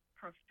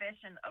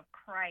profession of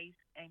Christ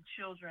and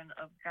children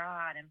of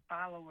God and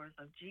followers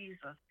of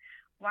Jesus,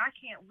 why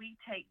can't we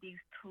take these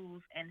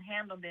tools and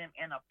handle them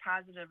in a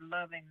positive,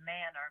 loving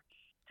manner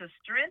to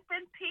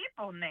strengthen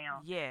people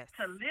now, yes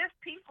to lift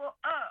people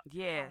up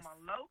yes from a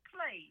low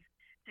place,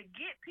 to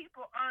get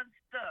people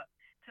unstuck,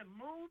 to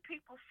move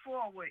people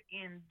forward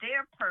in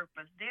their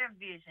purpose, their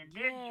vision,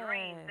 their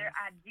dreams, their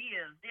yes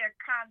ideas, their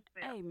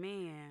concepts.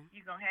 amen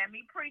You're going to have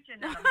me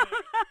preaching in a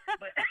minute.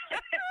 But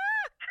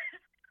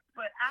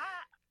but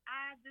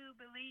I do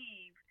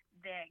believe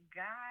that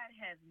God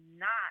has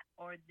not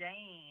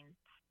ordained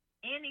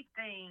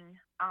anything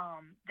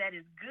that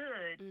is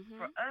good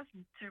for mhm us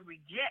to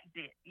reject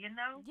it,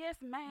 yes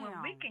when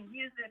we ma'am can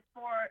use it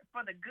for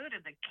the good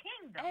of the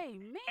kingdom.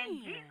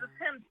 And Jesus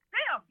amen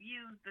himself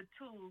used the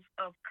tools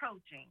of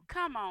coaching.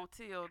 come on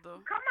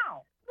Tilda Come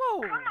on. Come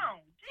woo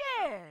on. Jesus.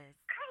 yes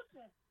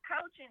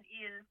Coaching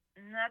is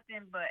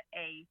nothing but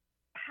a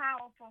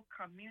powerful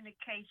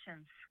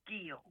communication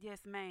skill,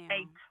 yes a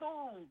ma'am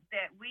tool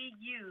that we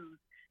use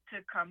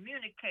to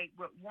communicate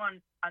with one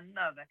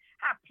another.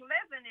 How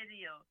pleasant it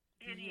is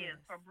yes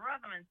for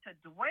brethren to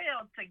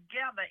dwell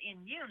together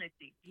in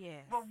unity.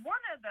 yes But one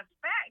of the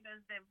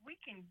factors that we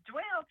can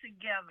dwell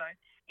together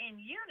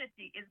in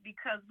unity is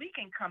because we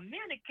can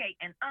communicate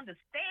and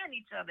understand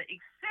each other,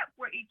 except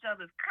where each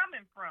other's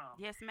coming from.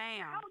 yes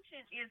ma'am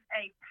Coaching is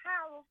a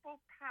powerful,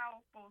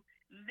 powerful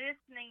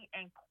listening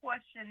and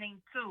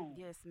questioning tool.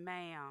 yes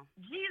ma'am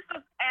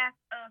Jesus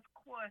asked us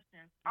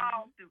questions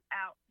all mhm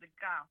throughout the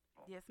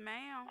gospel. yes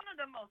ma'am One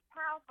of the most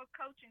powerful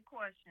coaching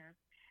questions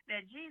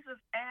that Jesus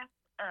asked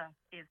us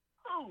is,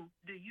 "Who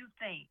do you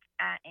think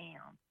I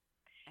am?"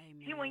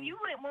 See, when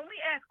amen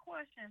we ask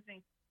questions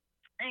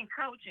in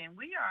coaching,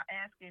 we are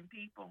asking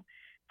people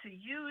to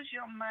use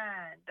your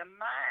mind, the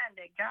mind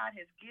that God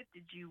has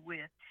gifted you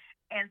with,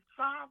 and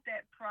solve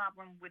that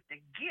problem with the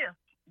gift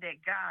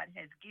that God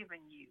has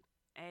given you.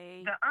 The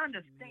amen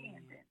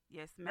understanding,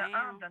 yes the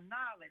ma'am the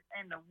knowledge,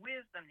 and the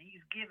wisdom that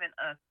He's given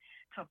us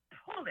to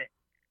pull it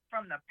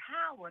from the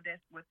power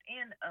that's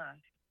within us.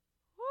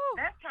 woo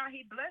That's how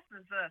He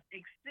blesses us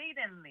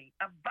exceedingly,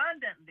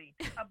 abundantly,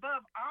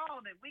 above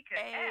all that we could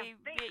ask, amen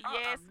think, or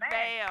yes imagine.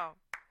 ma'am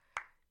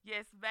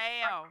yes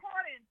ma'am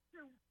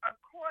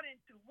According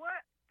to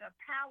what? The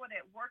power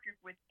that worketh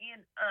within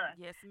us.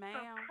 yes So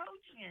ma'am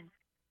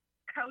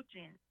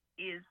coaching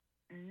is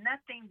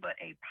nothing but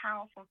a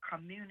powerful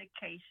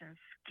communication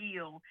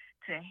skill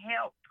to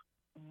help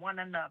one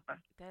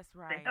another, That's to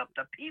right. help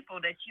the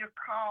people that you're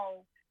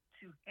called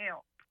to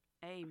help.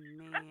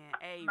 Amen.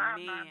 My,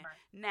 Amen. my.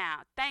 Now,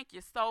 thank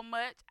you so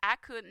much. I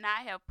could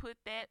not have put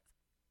that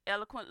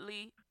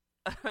eloquently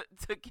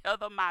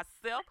together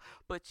myself,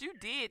 but you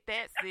did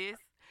that, sis.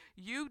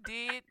 You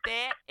did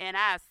that, and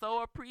I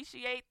so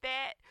appreciate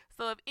that.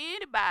 So, if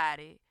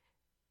anybody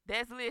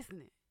that's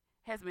listening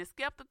has been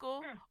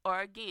skeptical Mm,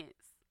 or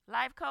against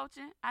life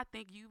coaching, I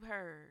think you've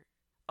heard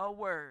a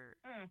word,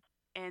 mm.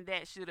 and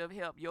that should have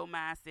helped your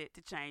mindset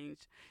to change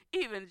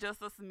even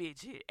just a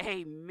smidget.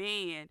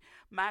 Amen.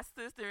 My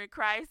sister in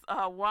Christ,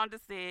 Wanda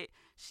said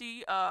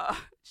she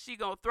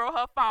gonna throw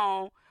her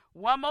phone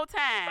one more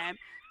time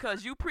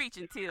cause you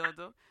preaching,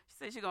 Tilda. She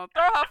said she gonna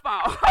throw her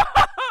phone.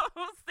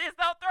 Sis,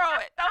 don't throw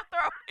it. Don't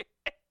throw it.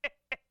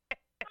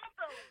 Don't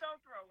throw it.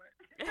 Don't throw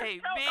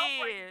it. Don't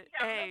break it. Amen. You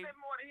got a little bit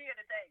more to hear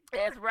today.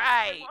 That's We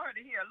right. want her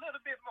to hear a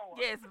little bit more.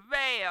 Yes,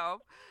 ma'am.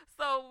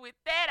 So with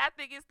that, I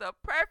think it's the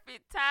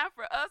perfect time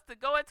for us to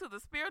go into the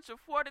spiritual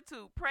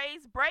fortitude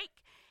praise break.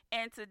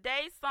 And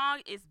today's song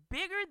is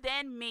Bigger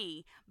Than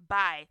Me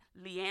by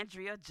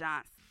Leandria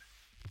Johnson.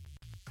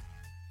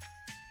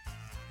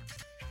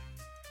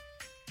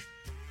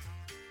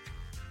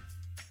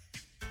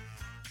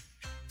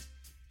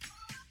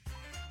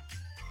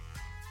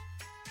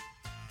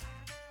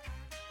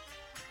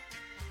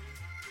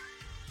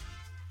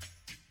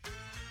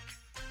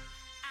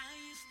 I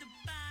used to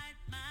bite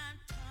my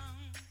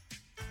tongue,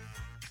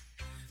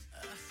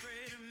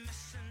 afraid of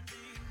missing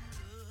things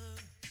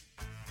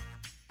up.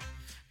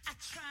 I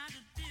tried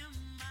to dim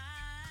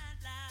my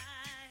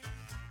light,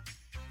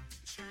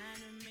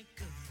 trying to make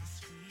others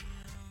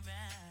feel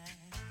right.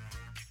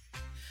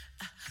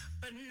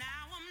 But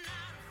now I'm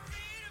not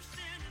afraid of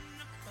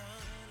standing up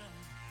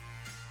alone.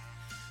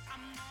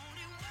 I'm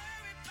only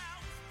worried about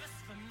what's best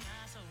for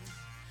my soul.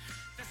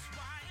 That's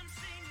why I'm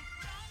singing.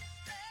 Don't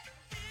let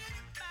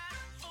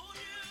anybody hold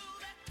you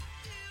back.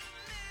 You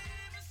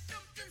live in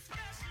something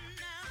special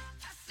now.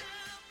 I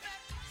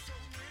celebrate. So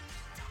when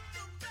they talk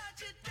about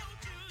you,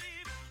 don't you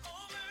leave it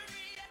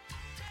overreact.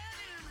 Tell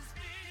him it's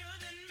bigger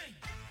than me.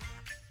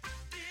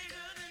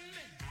 Bigger than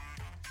me.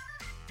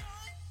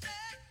 Don't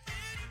let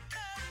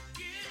anybody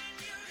get in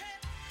your head.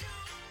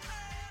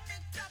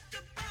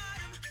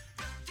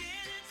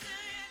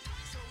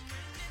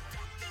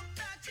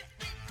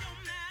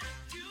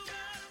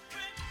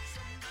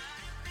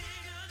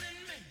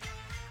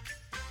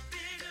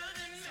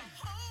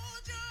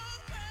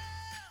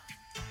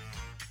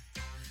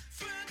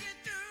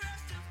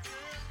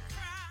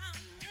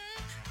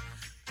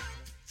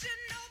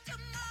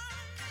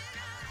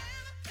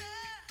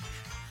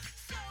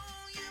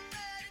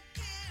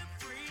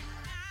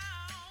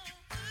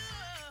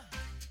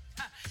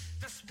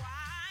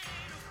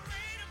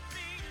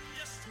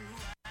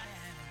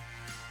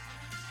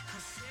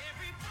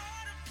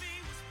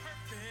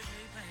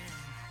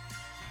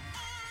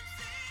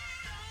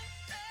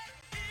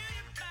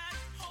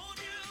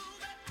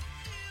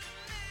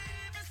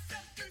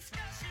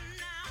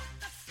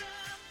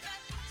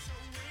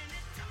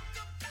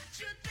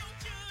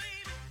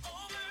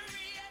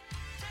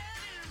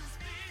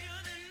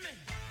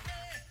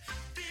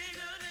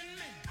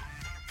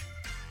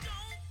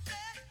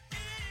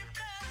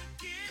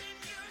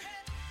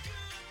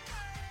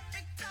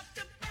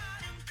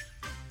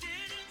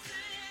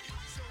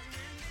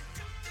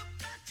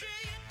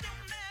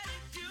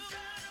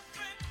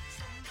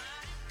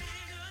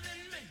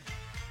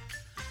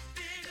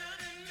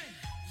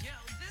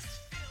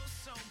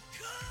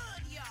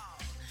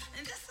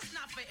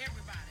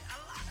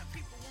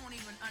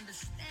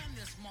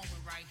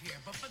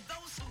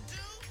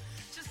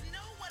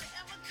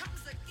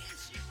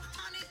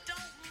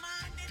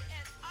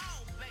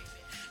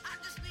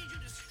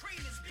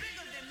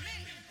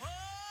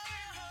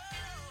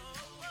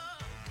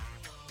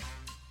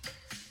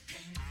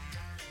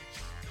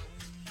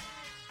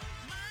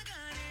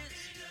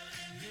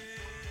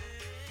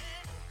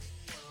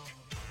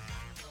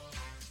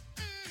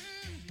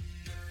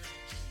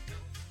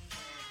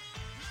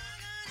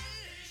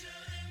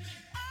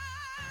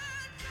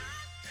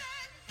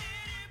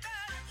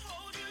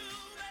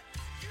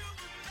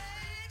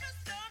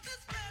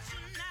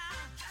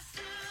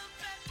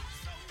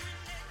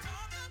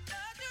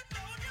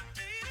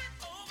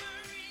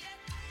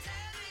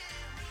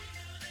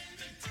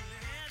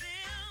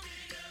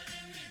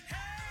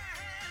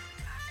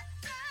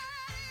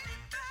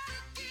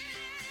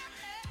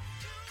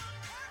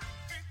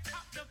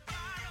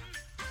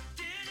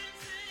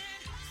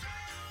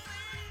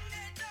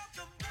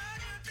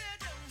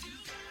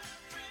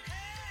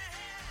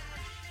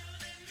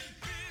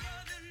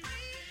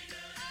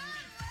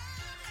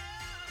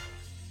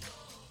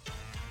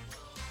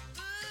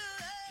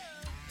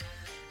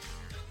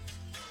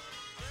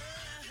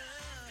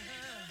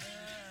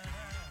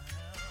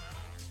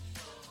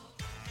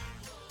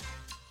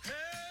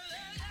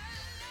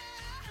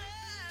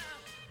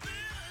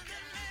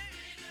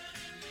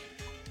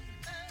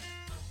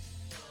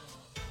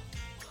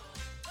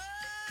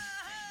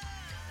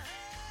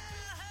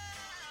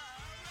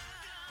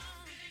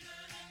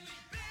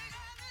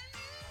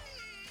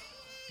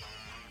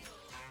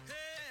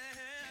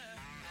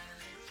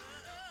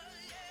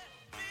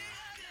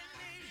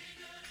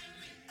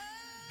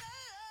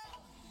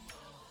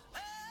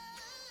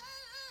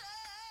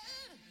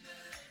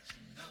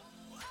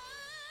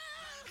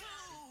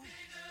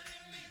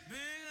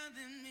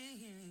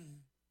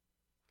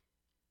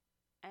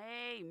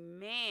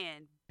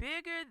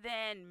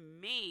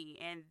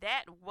 and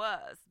that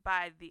was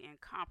by the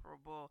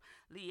incomparable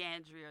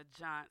Leandria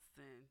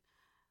Johnson.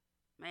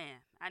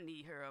 Man, I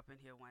need her up in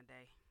here one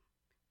day.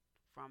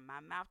 From my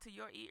mouth to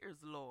your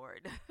ears,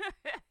 Lord.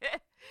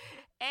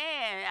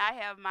 And I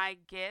have my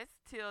guest,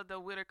 Tilda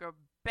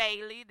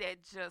Whitaker-Bailey,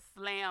 that just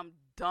slam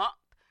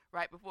dunked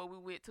right before we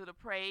went to the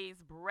praise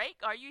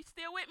break. Are you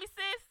still with me,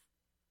 sis?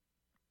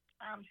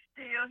 I'm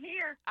still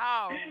here.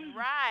 All Yes.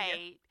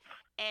 right.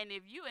 And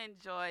if you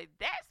enjoyed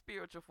that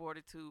spiritual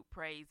fortitude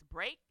praise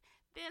break,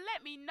 then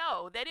let me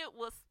know that it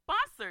was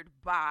sponsored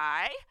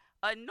by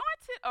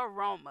Anointed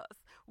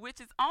Aromas, which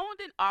is owned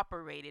and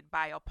operated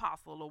by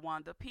Apostle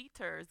LaWanda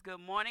Peters.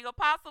 Good morning,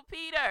 Apostle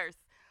Peters.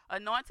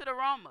 Anointed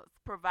Aromas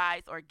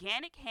provides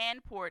organic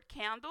hand-poured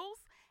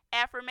candles,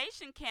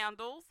 affirmation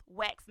candles,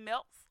 wax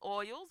melts,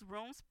 oils,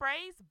 room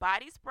sprays,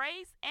 body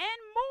sprays,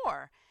 and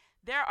more.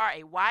 There are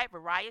a wide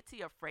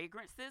variety of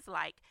fragrances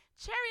like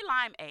cherry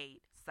limeade,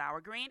 sour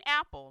green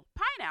apple,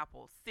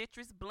 pineapple,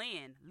 citrus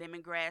blend,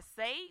 lemongrass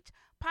sage,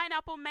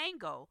 pineapple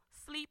mango,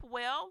 sleep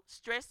well,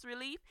 stress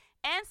relief,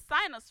 and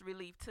sinus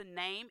relief, to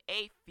name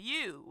a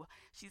few.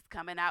 She's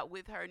coming out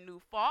with her new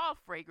fall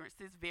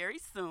fragrances very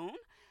soon.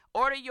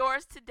 Order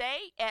yours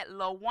today at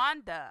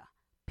LaWanda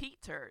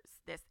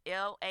Peters. That's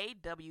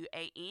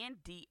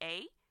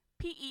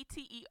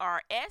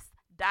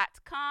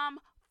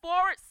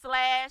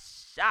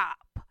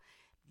LaWandaPeters.com/shop.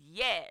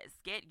 Yes,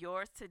 get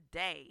yours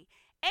today.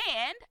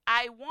 And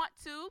I want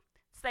to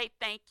say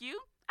thank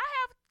you. I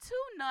have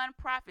two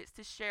nonprofits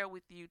to share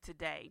with you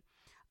today.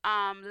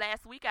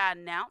 Last week I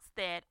announced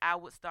that I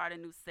would start a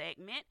new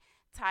segment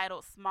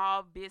titled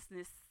Small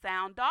Business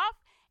Sound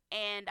Off,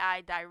 and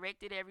I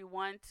directed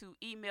everyone to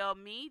email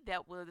me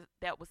that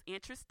was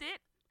interested.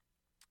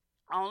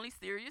 Only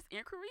serious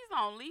inquiries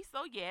only.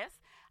 So yes,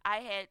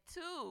 I had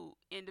two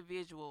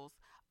individuals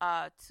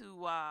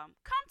to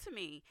come to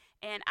me,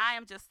 and I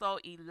am just so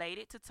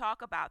elated to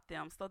talk about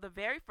them. So the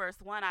very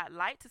first one I'd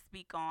like to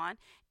speak on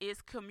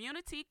is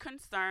Community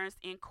Concerns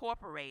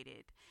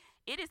Incorporated.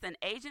 It is an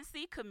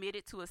agency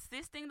committed to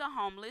assisting the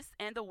homeless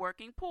and the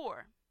working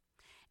poor.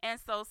 And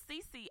so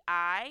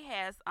CCI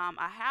has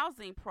a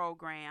housing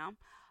program,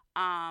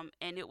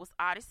 and it was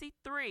Odyssey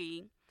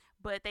 3,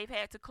 but they've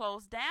had to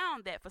close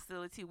down that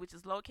facility, which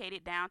is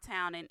located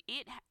downtown, and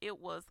it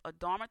was a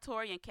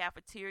dormitory and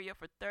cafeteria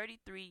for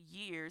 33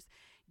 years,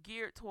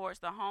 geared towards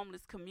the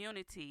homeless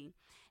community.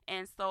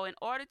 And so, in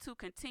order to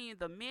continue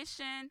the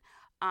mission,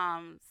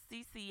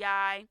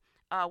 CCI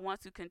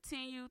wants to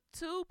continue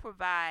to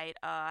provide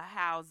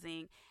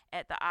housing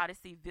at the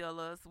Odyssey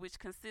Villas, which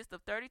consists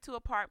of 32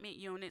 apartment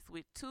units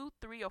with 2,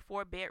 3, or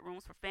 4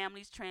 bedrooms for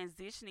families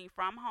transitioning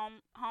from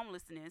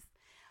homelessness.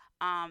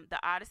 The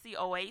Odyssey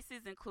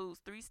Oasis includes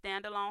 3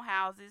 standalone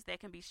houses that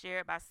can be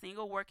shared by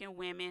single working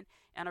women,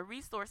 and a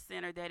resource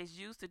center that is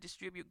used to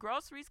distribute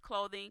groceries,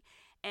 clothing,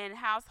 and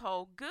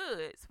household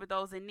goods for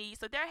those in need.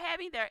 So they're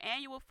having their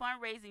annual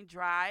fundraising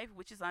drive,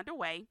 which is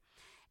underway,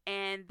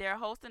 and they're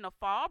hosting a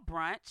fall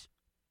brunch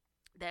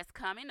that's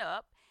coming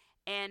up.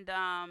 And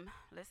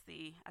let's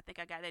see, I think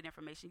I got that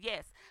information.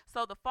 Yes,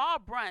 so the fall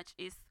brunch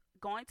is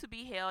going to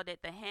be held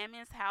at the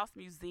Hammons House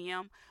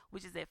Museum,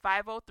 which is at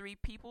 503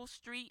 Peoples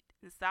Street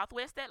in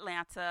Southwest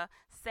Atlanta,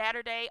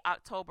 Saturday,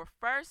 October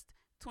 1st,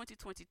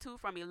 2022,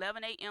 from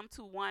 11 a.m.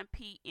 to 1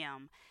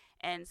 p.m.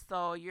 And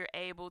so you're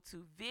able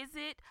to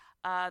visit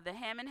the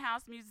Hammond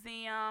House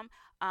Museum.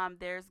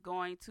 There's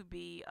going to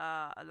be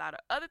a lot of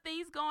other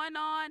things going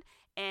on,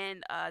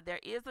 and there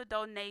is a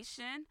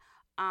donation.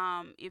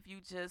 If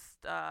you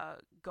just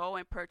go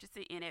and purchase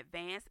it in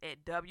advance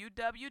at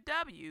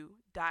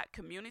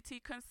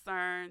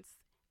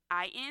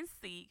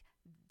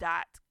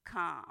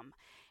www.communityconcerns.com,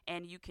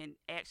 and you can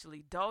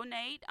actually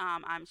donate.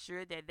 I'm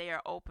sure that they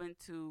are open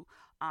to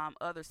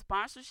other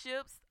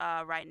sponsorships.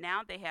 Right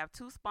now they have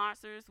 2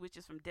 sponsors, which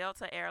is from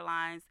Delta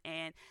Airlines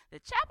and the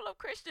Chapel of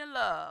Christian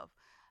Love,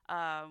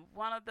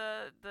 one of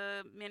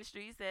the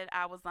ministries that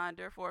I was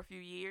under for a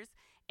few years,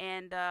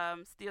 and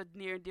still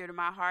near and dear to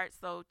my heart.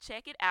 So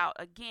check it out.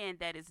 Again,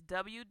 that is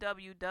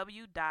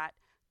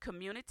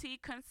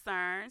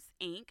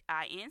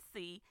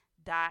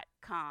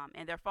www.communityconcerns.com,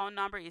 and their phone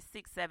number is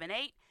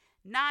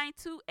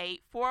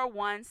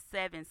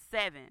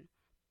 678-928-4177.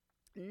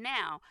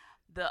 Now,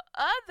 the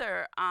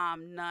other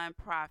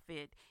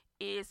nonprofit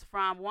is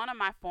from one of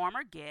my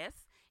former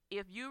guests.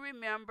 If you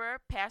remember,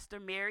 Pastor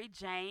Mary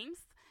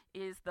James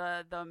is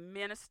the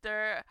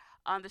minister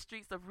on the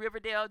streets of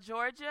Riverdale,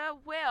 Georgia.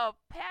 Well,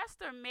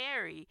 Pastor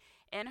Mary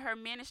and her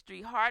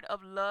ministry, Heart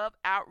of Love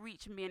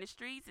Outreach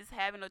Ministries, is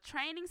having a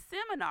training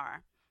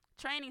seminar.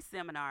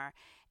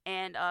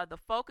 And the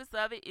focus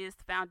of it is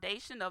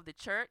foundation of the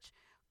church,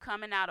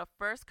 coming out of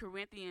 1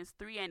 Corinthians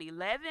 3 and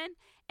 11,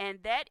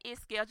 and that is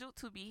scheduled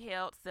to be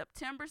held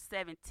September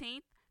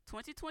 17th,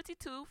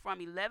 2022, from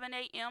 11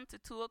 a.m. to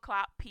 2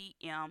 o'clock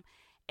p.m.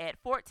 at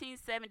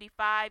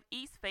 1475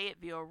 East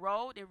Fayetteville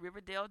Road in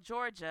Riverdale,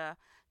 Georgia,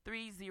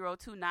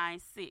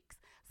 30296.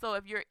 So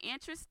if you're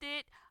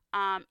interested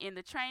in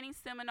the training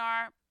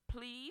seminar,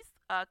 please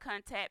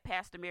contact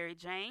Pastor Mary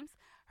James.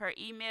 Her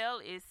email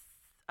is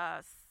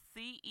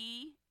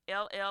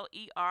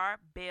CELLER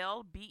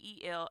Bell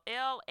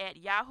BELL at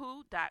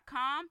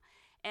yahoo.com.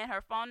 And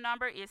her phone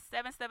number is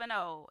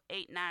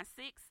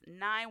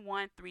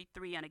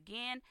 770-896-9133. And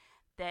again,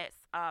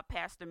 that's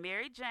Pastor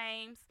Mary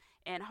James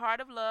and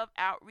Heart of Love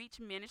Outreach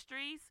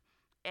Ministries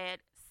at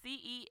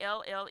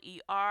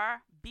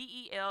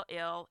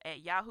CELLERBELL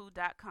at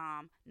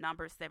yahoo.com.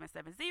 Number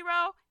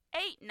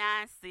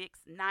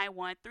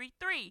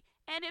 770-896-9133.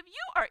 And if you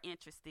are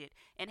interested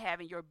in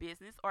having your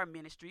business or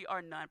ministry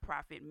or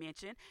nonprofit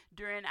mentioned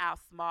during our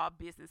small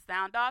business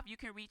sound off, you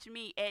can reach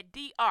me at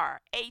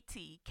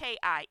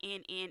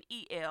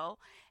DRATKINNEL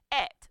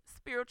at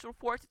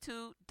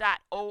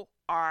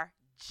spiritualfortitude.org.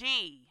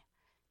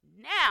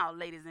 Now,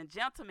 ladies and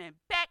gentlemen,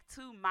 back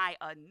to my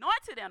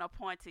anointed and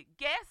appointed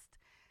guest,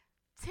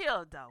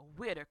 Tilda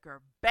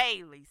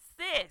Whitaker-Bailey.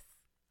 Sis.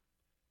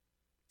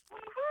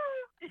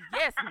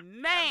 Yes,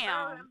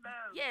 ma'am.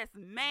 Yes,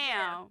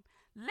 ma'am.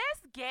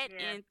 Let's get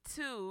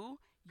into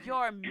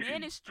your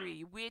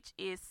ministry, which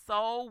is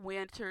Soul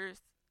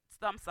Winners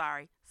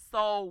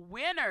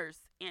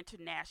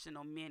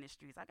International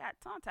Ministries. I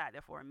got tongue tied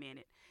there for a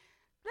minute.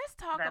 Let's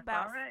talk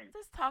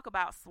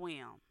about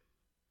swim.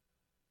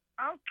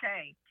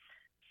 Okay.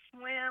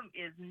 Swim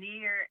is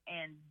near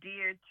and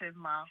dear to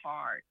my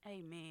heart.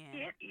 Amen.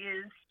 It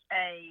is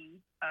a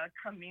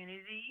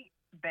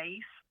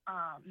community-based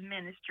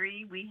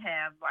ministry. We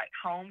have like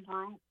home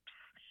groups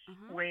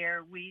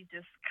where we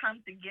just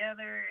come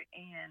together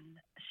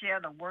and share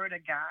the word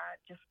of God,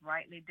 just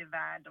rightly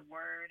divide the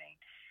word and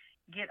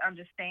get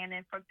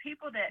understanding. For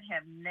people that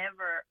have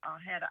never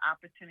had an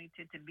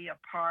opportunity to be a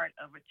part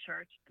of a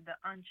church, the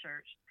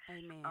unchurched,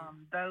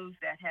 those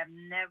that have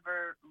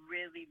never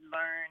really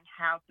learned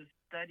how to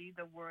study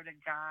the word of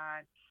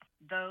God,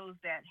 those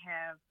that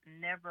have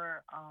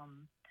never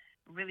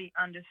really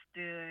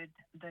understood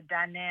the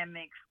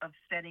dynamics of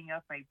setting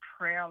up a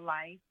prayer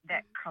life,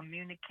 that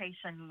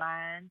communication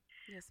line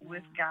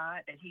with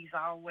God, that he's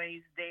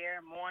always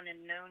there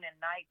morning, noon, and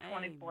night,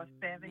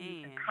 24/7.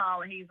 You can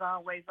call, and he's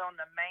always on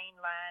the main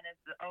line, as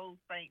the old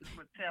saints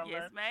would tell us.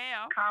 Yes,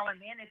 ma'am. Call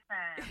him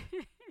anytime.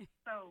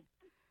 So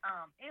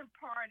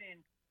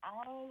imparting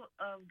all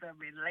of the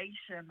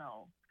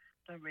relational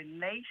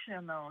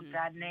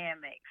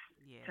dynamics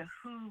to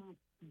who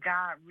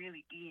God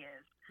really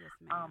is. Yes,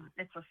 ma'am.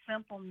 It's a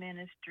simple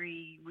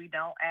ministry. We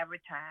don't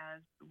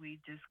advertise. We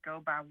just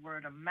go by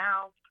word of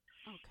mouth.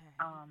 Okay.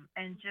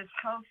 And just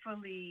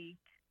hopefully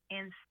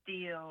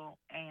instill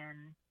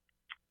and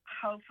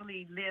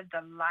hopefully live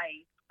the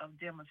life of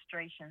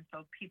demonstration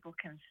so people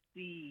can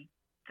see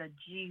the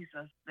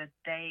Jesus that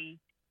they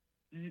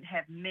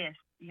have missed,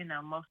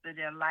 most of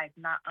their life,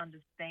 not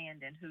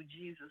understanding who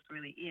Jesus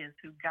really is,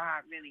 who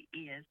God really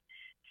is.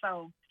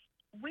 So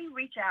we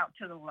reach out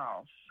to the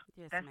lost.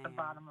 Yes, That's ma'am. the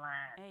bottom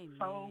line. Amen.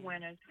 Soul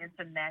Winners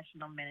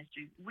International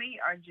Ministry. We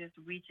are just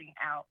reaching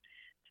out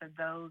to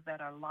those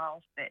that are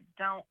lost, that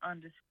don't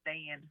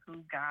understand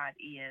who God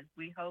is.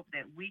 We hope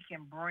that we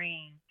can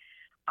bring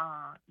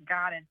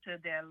God into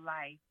their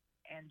life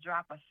and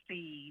drop a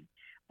seed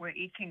where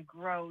it can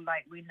grow,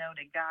 like we know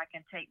that God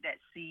can take that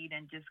seed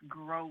and just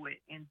grow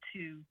it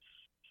into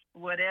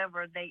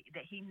whatever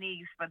that he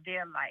needs for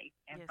their life,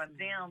 and for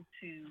them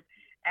to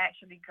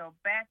actually go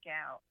back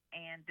out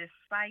and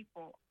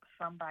disciple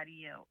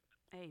somebody else.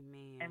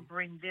 Amen. And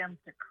bring them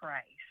to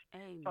Christ.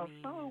 Amen. So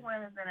Soul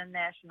Winners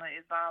International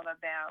is all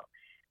about,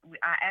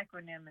 our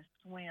acronym is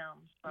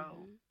SWIM.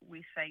 So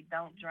we say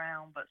don't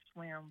drown but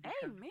swim,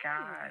 because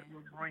God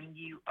will bring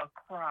you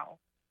across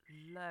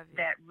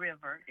that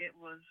river. It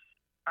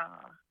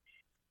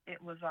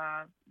was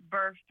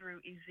birthed through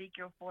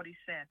Ezekiel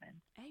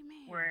 47.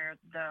 Amen. Where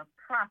the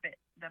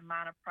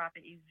minor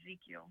prophet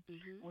Ezekiel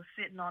was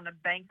sitting on the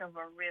bank of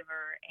a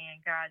river,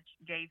 and God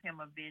gave him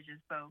a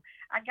vision. So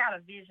I got a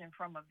vision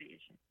from a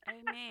vision.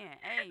 Amen.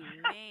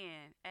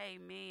 Amen.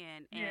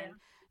 Amen.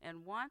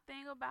 And one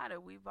thing about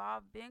it, we've all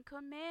been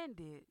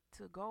commanded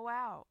to go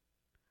out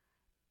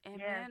and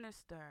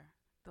minister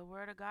the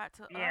word of God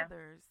to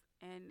others,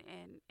 and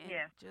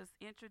just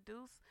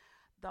introduce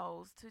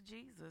those to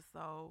Jesus.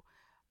 So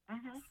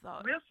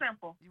real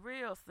simple.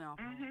 Real simple.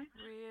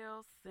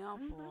 Real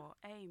simple.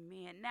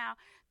 Amen. Now,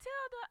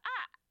 Tilda,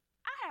 I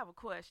have a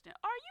question.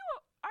 Are you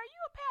a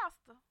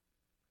pastor?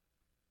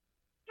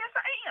 Yes,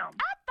 I am.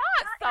 I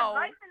thought so. I am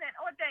licensed and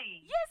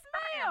ordained. Yes,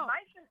 ma'am.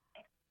 I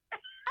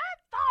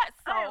thought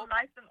so. I am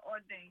licensed and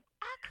ordained.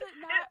 I could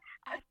not.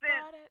 I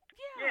thought it.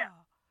 Yeah.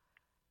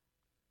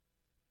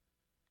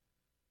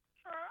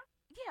 Huh?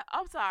 Yeah,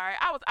 I'm sorry.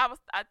 I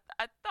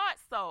thought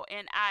so,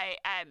 and I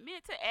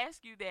meant to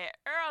ask you that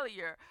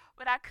earlier,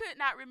 but I could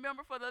not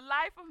remember for the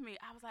life of me.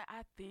 I was like,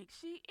 I think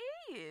she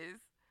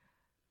is.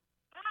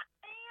 I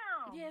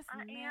am. Yes,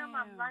 I ma'am. am.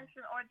 I'm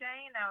licensed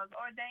ordained. I was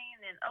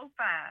ordained in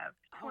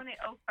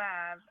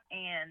 2005,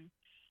 and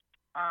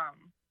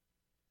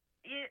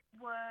it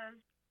was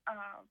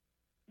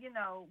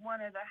one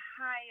of the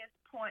highest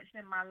points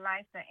in my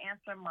life to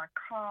answer my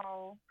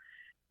call.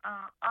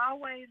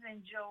 Always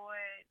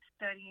enjoyed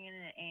studying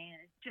and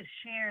just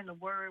sharing the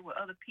word with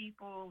other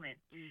people and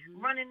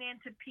Mhm. running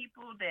into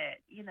people that,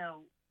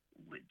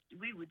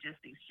 we would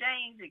just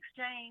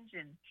exchange.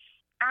 And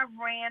I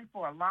ran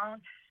for a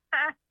long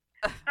time.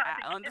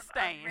 I I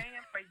understand.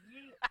 ran for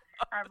years.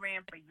 I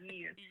ran for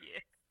years.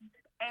 Yes.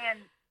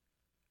 And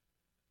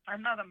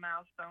another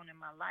milestone in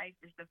my life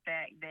is the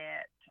fact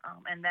that,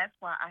 and that's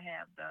why I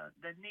have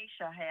the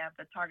niche I have,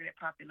 the targeted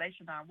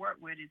population I work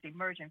with is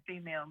emerging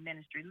female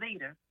ministry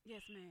leader.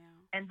 Yes,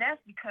 ma'am. And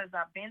that's because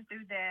I've been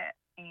through that,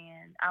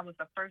 and I was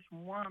the first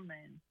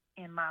woman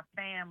in my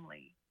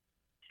family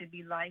to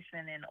be licensed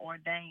and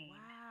ordained.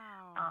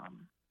 Wow.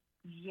 Um,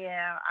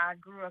 yeah, I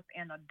grew up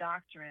in a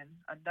doctrine,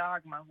 a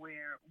dogma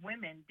where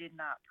women did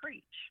not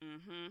preach.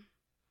 Mhm.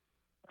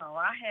 So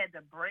I had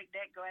to break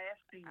that glass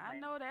I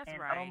ceiling. know that's And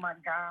right. oh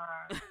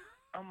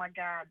my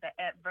God, the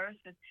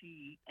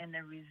adversity and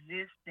the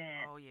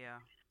resistance, Oh yeah.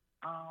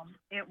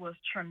 it was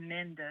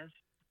tremendous.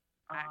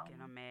 I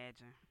can Um,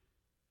 imagine.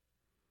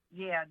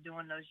 yeah,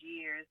 during those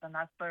years. And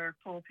I served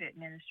pulpit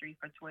ministry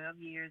for 12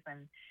 years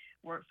and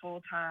worked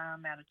full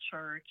time at a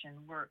church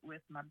and worked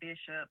with my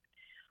bishop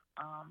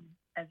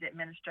as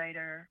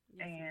administrator.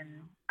 Yes, And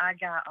ma'am. I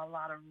got a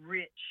lot of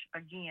rich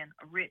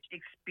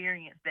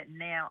experience that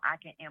now I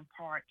can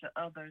impart to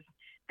others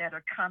that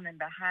are coming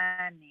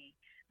behind me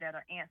that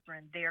are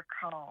answering their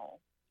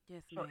call.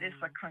 Yes, So it's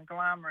a ma'am.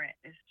 conglomerate.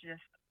 It's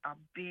just a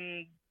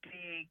big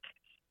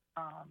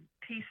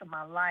piece of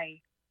my life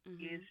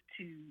is Mhm.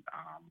 to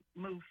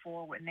move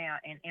forward now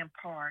and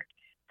impart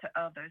to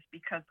others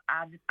because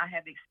I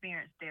have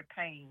experienced their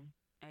pain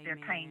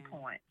Amen.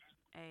 points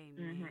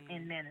in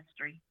Amen.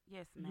 ministry.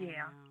 Yes,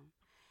 Yeah. ma'am.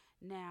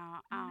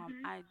 Now,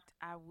 Mhm.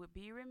 I would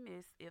be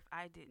remiss if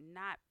I did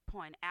not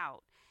point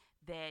out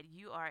that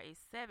you are a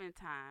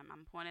seven-time.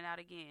 I'm pointing out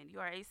again. You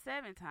are a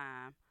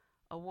seven-time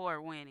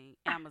award-winning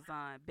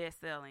Amazon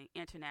best-selling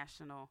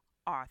international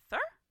author.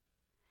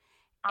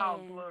 Oh,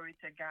 And glory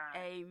to God.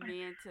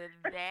 amen to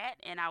that.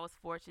 And I was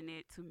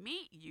fortunate to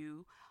meet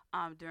you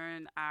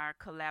during our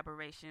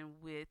collaboration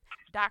with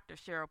Dr.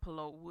 Cheryl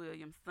Pelote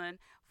Williamson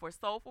for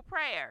Soulful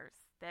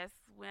Prayers. That's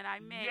when I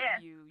met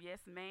Yes. you.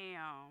 Yes,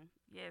 ma'am.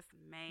 Yes,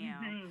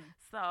 ma'am. Mhm.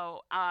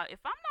 So,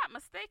 if I'm not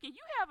mistaken,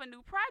 you have a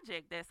new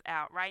project that's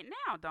out right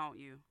now, don't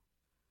you?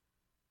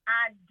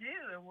 I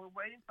do, and we're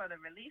waiting for the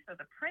release of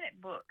the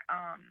printed book.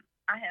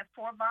 I have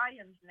 4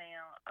 volumes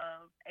now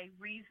of A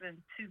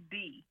Reason to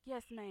Be.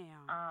 Yes,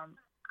 ma'am.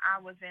 I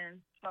was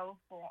in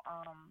Soulful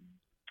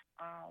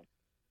uh,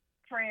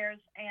 Prayers,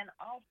 and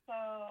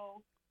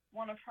also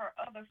one of her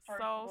other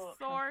first Soul books.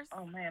 Source.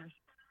 Oh man,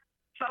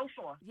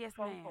 Soulful, Yes,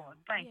 Soulful.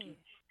 ma'am. Thank you.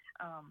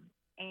 Yes.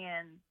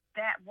 And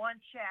that one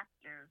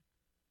chapter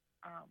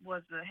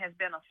has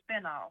been a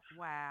spinoff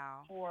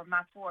Wow. for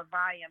my 4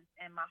 volumes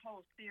and my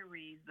whole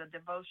series, the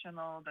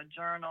devotional, the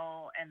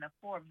journal, and the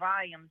 4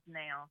 volumes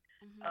now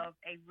Mhm. of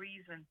A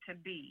Reason to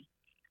Be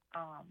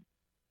um,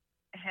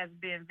 has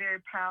been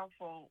very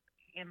powerful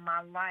in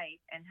my life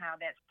and how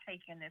that's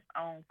taken its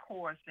own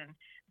course and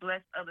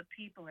blessed other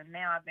people. And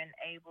now I've been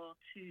able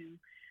to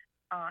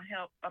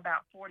help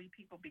about 40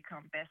 people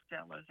become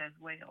bestsellers as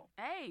well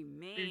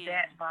through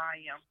that Amen.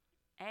 volume.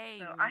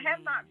 So I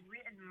have not Amen.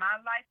 written my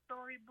life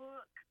story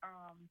book.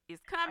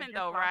 It's I coming just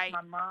though, lost right?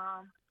 my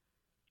mom.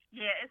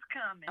 Yeah, it's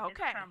coming. It's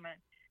Okay. coming.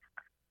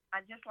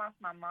 I just lost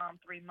my mom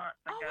 3 months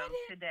Oh, I ago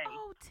didn't. today.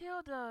 Oh,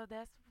 Tilda,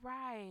 that's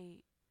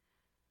right.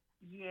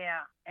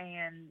 Yeah,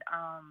 and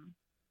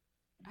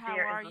How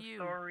there is are a you?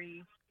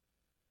 story.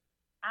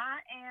 I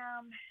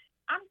am.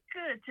 I'm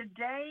good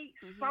today.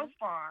 So Mhm.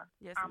 far,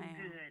 Yes, I'm ma'am.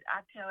 good.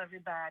 I tell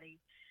everybody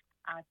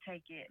I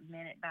take it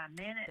minute by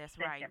minute, That's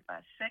right. second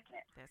by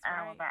second, That's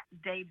hour right. by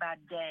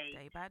day,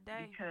 Day by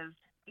day. because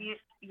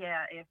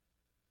yeah,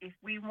 if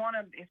we want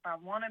to, if I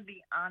want to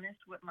be honest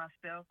with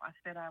myself, I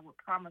said I would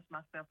promise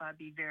myself I'd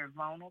be very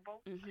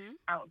vulnerable. Mhm.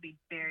 I would be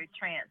very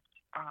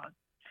uh,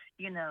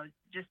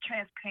 just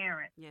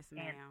transparent Yes, and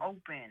ma'am.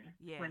 open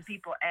when Yes.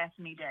 people ask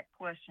me that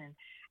question.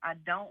 I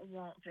don't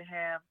want to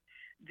have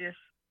this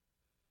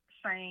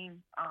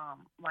same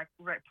like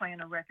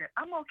playing a record.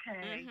 I'm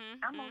okay. Mhm.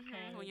 I'm Mhm.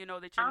 When okay. you know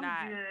that you're I'm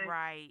not good.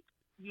 right.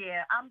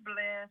 Yeah, I'm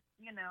blessed.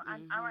 I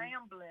Mhm.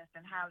 am blessed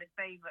and highly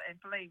favored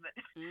and flavored.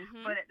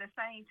 Mhm. But at the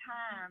same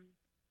time,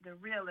 the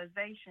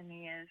realization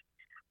is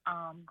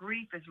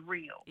grief is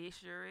real. It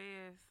sure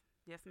is.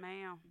 Yes,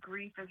 ma'am.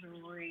 Grief is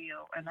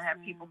real. And I Yes,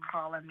 have people ma'am.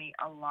 calling me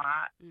a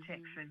lot, Mhm.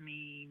 texting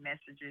me,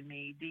 messaging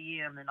me,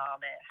 DM and all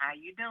that. How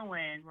you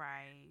doing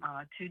Right.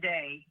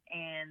 today?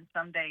 And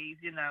some days,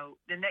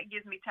 then that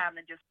gives me time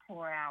to just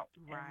pour out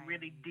and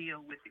really Right.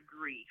 deal with the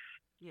grief.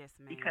 Yes,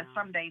 Because ma'am.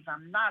 some days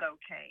I'm not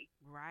okay.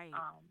 Right.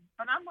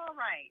 But I'm all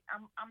right.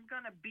 I'm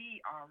gonna be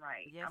all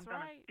right. Yes, I'm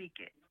gonna right. speak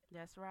it.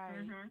 That's right.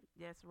 Mhm.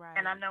 That's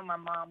And I right. know my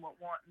mom would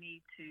want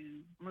me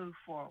to move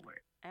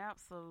forward.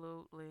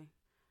 Absolutely.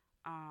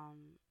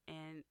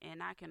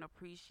 And I can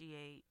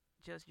appreciate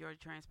just your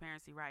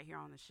transparency right here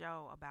on the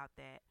show about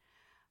that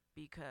Yes.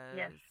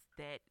 because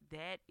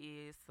that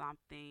is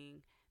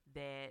something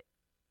that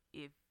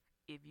if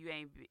if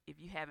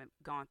you haven't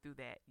gone through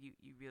that, you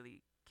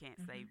really can't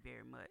say Mhm.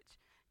 very much.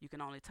 You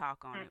can only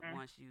talk on it Mm-mm.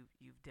 once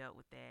you've dealt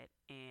with that,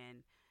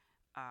 and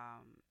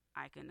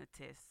I can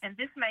attest. And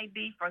this may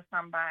be for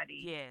somebody,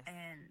 Yes,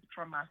 and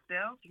for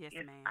myself, yes,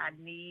 if I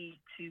ma'am. need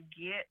to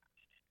get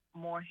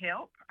more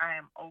help, I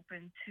am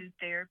open to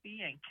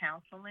therapy and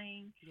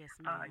counseling. Yes,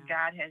 ma'am.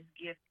 God has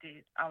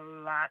gifted a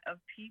lot of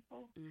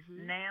people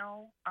Mhm.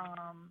 now,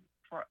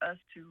 for us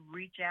to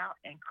reach out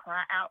and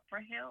cry out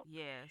for help.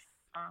 Yes,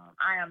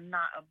 I am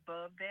not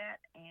above that,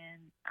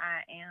 and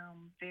I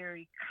am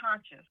very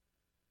conscious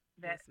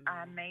that yes,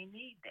 I ma'am. may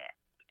need that.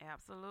 And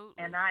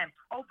Absolutely. I am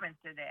open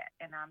to that.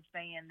 And I'm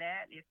saying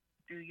that if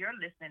through your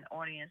listening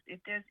audience,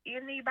 if there's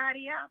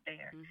anybody out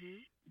there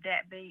Mhm.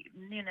 that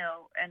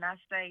and I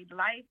say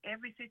life,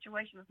 every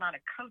situation is not a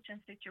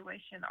coaching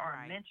situation or a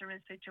Right.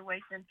 mentoring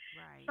situation.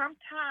 Right.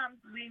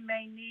 Sometimes we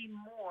may need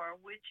more,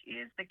 which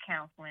is the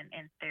counseling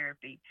and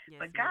therapy. Yes,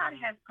 But God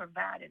ma'am. has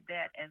provided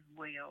that as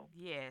well.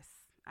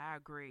 Yes, I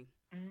agree.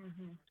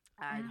 Mhm.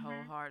 I Mhm.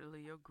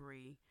 wholeheartedly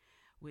agree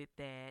with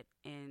that.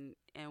 And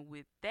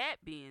with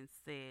that being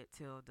said,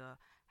 Tilda,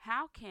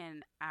 how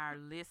can our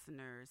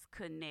listeners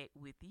connect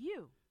with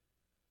you?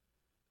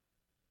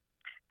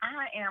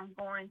 I am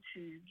going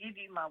to give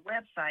you my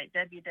website,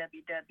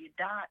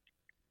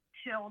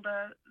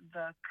 www.tilda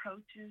the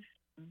coach's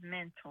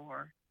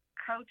mentor.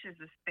 Coaches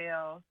is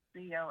spelled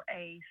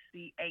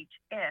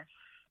Coachs,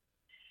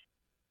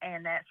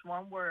 and that's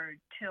one word,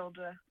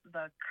 Tilda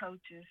the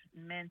coach's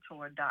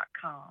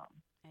mentor.com.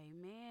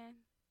 Amen.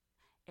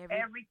 Every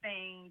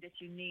Everything that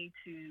you need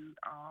to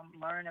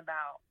learn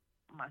about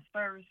my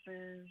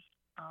services,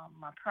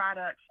 my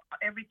products,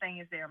 everything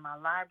is there. My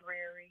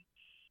library,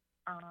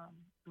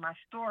 my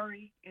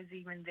story is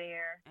even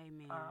there.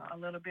 Amen. A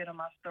little bit of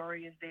my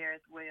story is there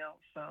as well.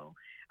 So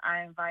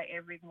I invite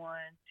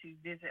everyone to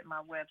visit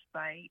my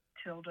website,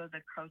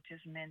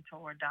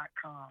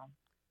 tildathecoachesmentor.com.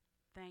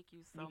 Thank you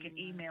You so can much.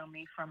 email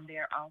me from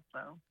there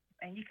also.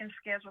 And you can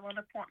schedule an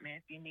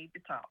appointment if you need to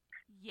talk.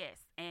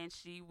 Yes, and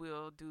she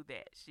will do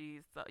that.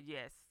 She's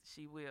yes,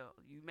 she will.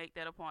 You make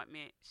that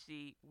appointment,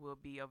 she will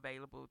be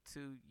available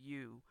to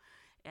you.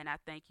 And I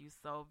thank you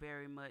so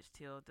very much,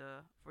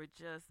 Tilda, for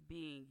just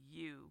being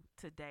you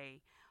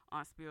today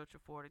on Spiritual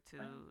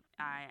Fortitude.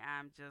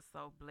 I'm just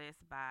so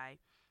blessed by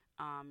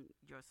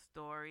your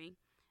story.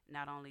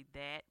 Not only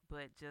that,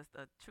 but just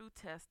a true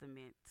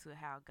testament to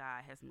how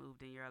God has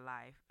moved in your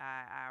life.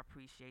 I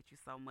appreciate you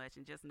so much.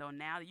 And just know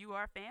now that you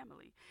are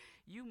family.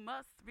 You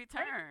must Thank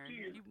return.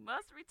 you. You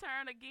must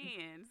return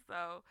again.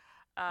 So,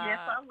 Yes,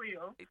 uh, I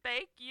will.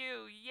 thank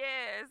you.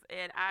 Yes,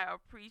 and I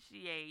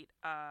appreciate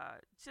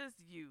just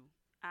you.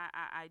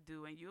 I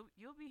do, and you'll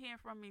be hearing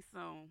from me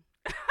soon.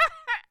 And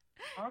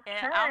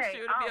I'm Okay.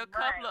 sure to be All a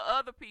couple right. of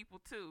other people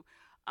too.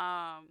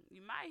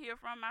 You might hear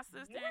from my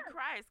sister in Yes.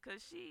 Christ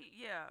because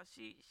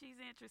she's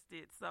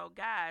interested. So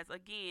guys,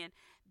 again,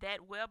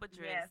 that web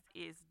address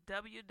Yes. is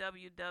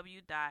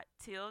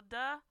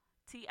www.tilda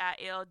Mhm.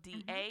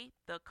 tilda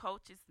the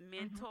coach's Mhm.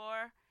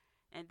 mentor,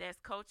 and that's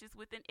coaches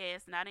with an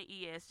S, not an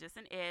ES, just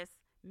an S,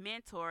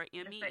 mentor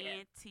Just say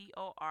yes.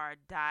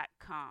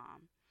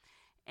 mentor.com.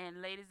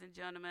 And ladies and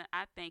gentlemen,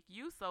 I thank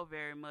you so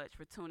very much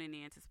for tuning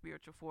in to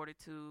Spiritual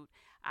Fortitude.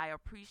 I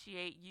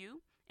appreciate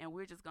you. And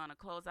we're just going to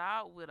close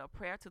out with a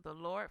prayer to the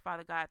Lord.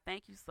 Father God,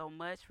 thank you so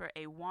much for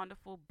a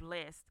wonderful,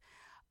 blessed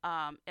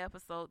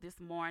episode this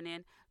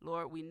morning.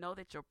 Lord, we know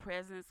that your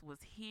presence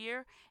was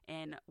here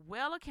and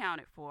well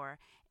accounted for,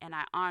 and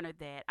I honor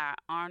that. I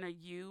honor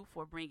you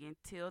for bringing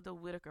Tilda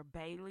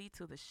Whitaker-Bailey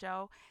to the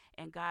show,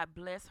 and God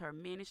bless her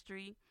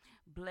ministry.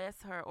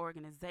 Bless her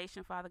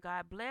organization, Father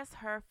God. Bless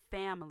her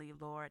family,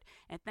 Lord.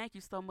 And thank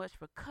you so much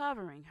for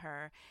covering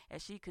her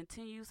as she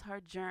continues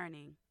her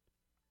journey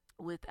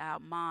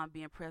without mom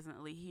being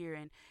presently here,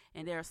 and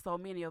there are so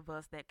many of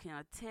us that can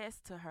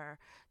attest to her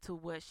to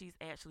what she's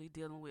actually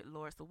dealing with,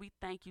 Lord. So we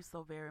thank you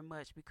so very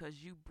much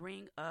because you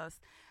bring us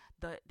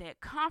that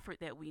comfort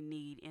that we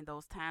need in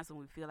those times when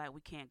we feel like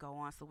we can't go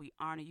on. So we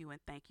honor you and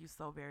thank you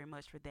so very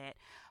much for that.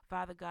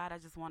 Father God, I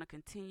just want to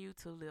continue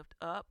to lift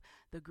up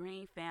the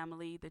Green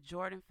family, the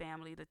Jordan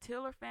family, the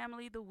Tiller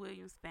family, the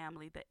Williams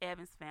family, the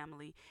Evans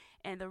family,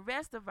 and the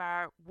rest of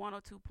our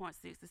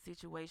 102.6 The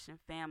Situation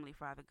family,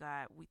 Father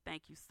God. We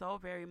thank you so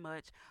very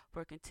much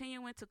for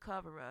continuing to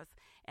cover us.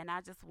 And I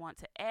just want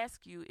to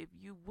ask you if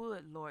you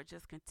would, Lord,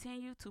 just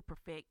continue to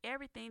perfect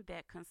everything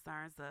that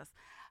concerns us.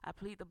 I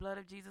plead the blood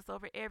of Jesus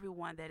over everyone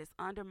that is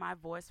under my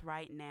voice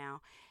right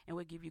now. And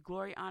we give you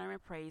glory, honor,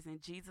 and praise in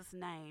Jesus'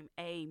 name.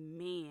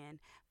 Amen.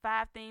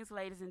 5 things,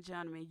 ladies and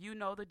gentlemen. You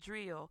know the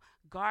drill.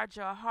 Guard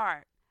your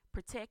heart.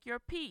 Protect your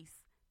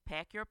peace.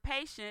 Pack your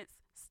patience.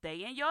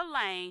 Stay in your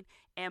lane.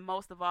 And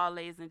most of all,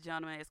 ladies and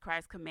gentlemen, as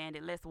Christ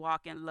commanded, let's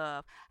walk in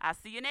love. I'll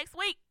see you next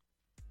week.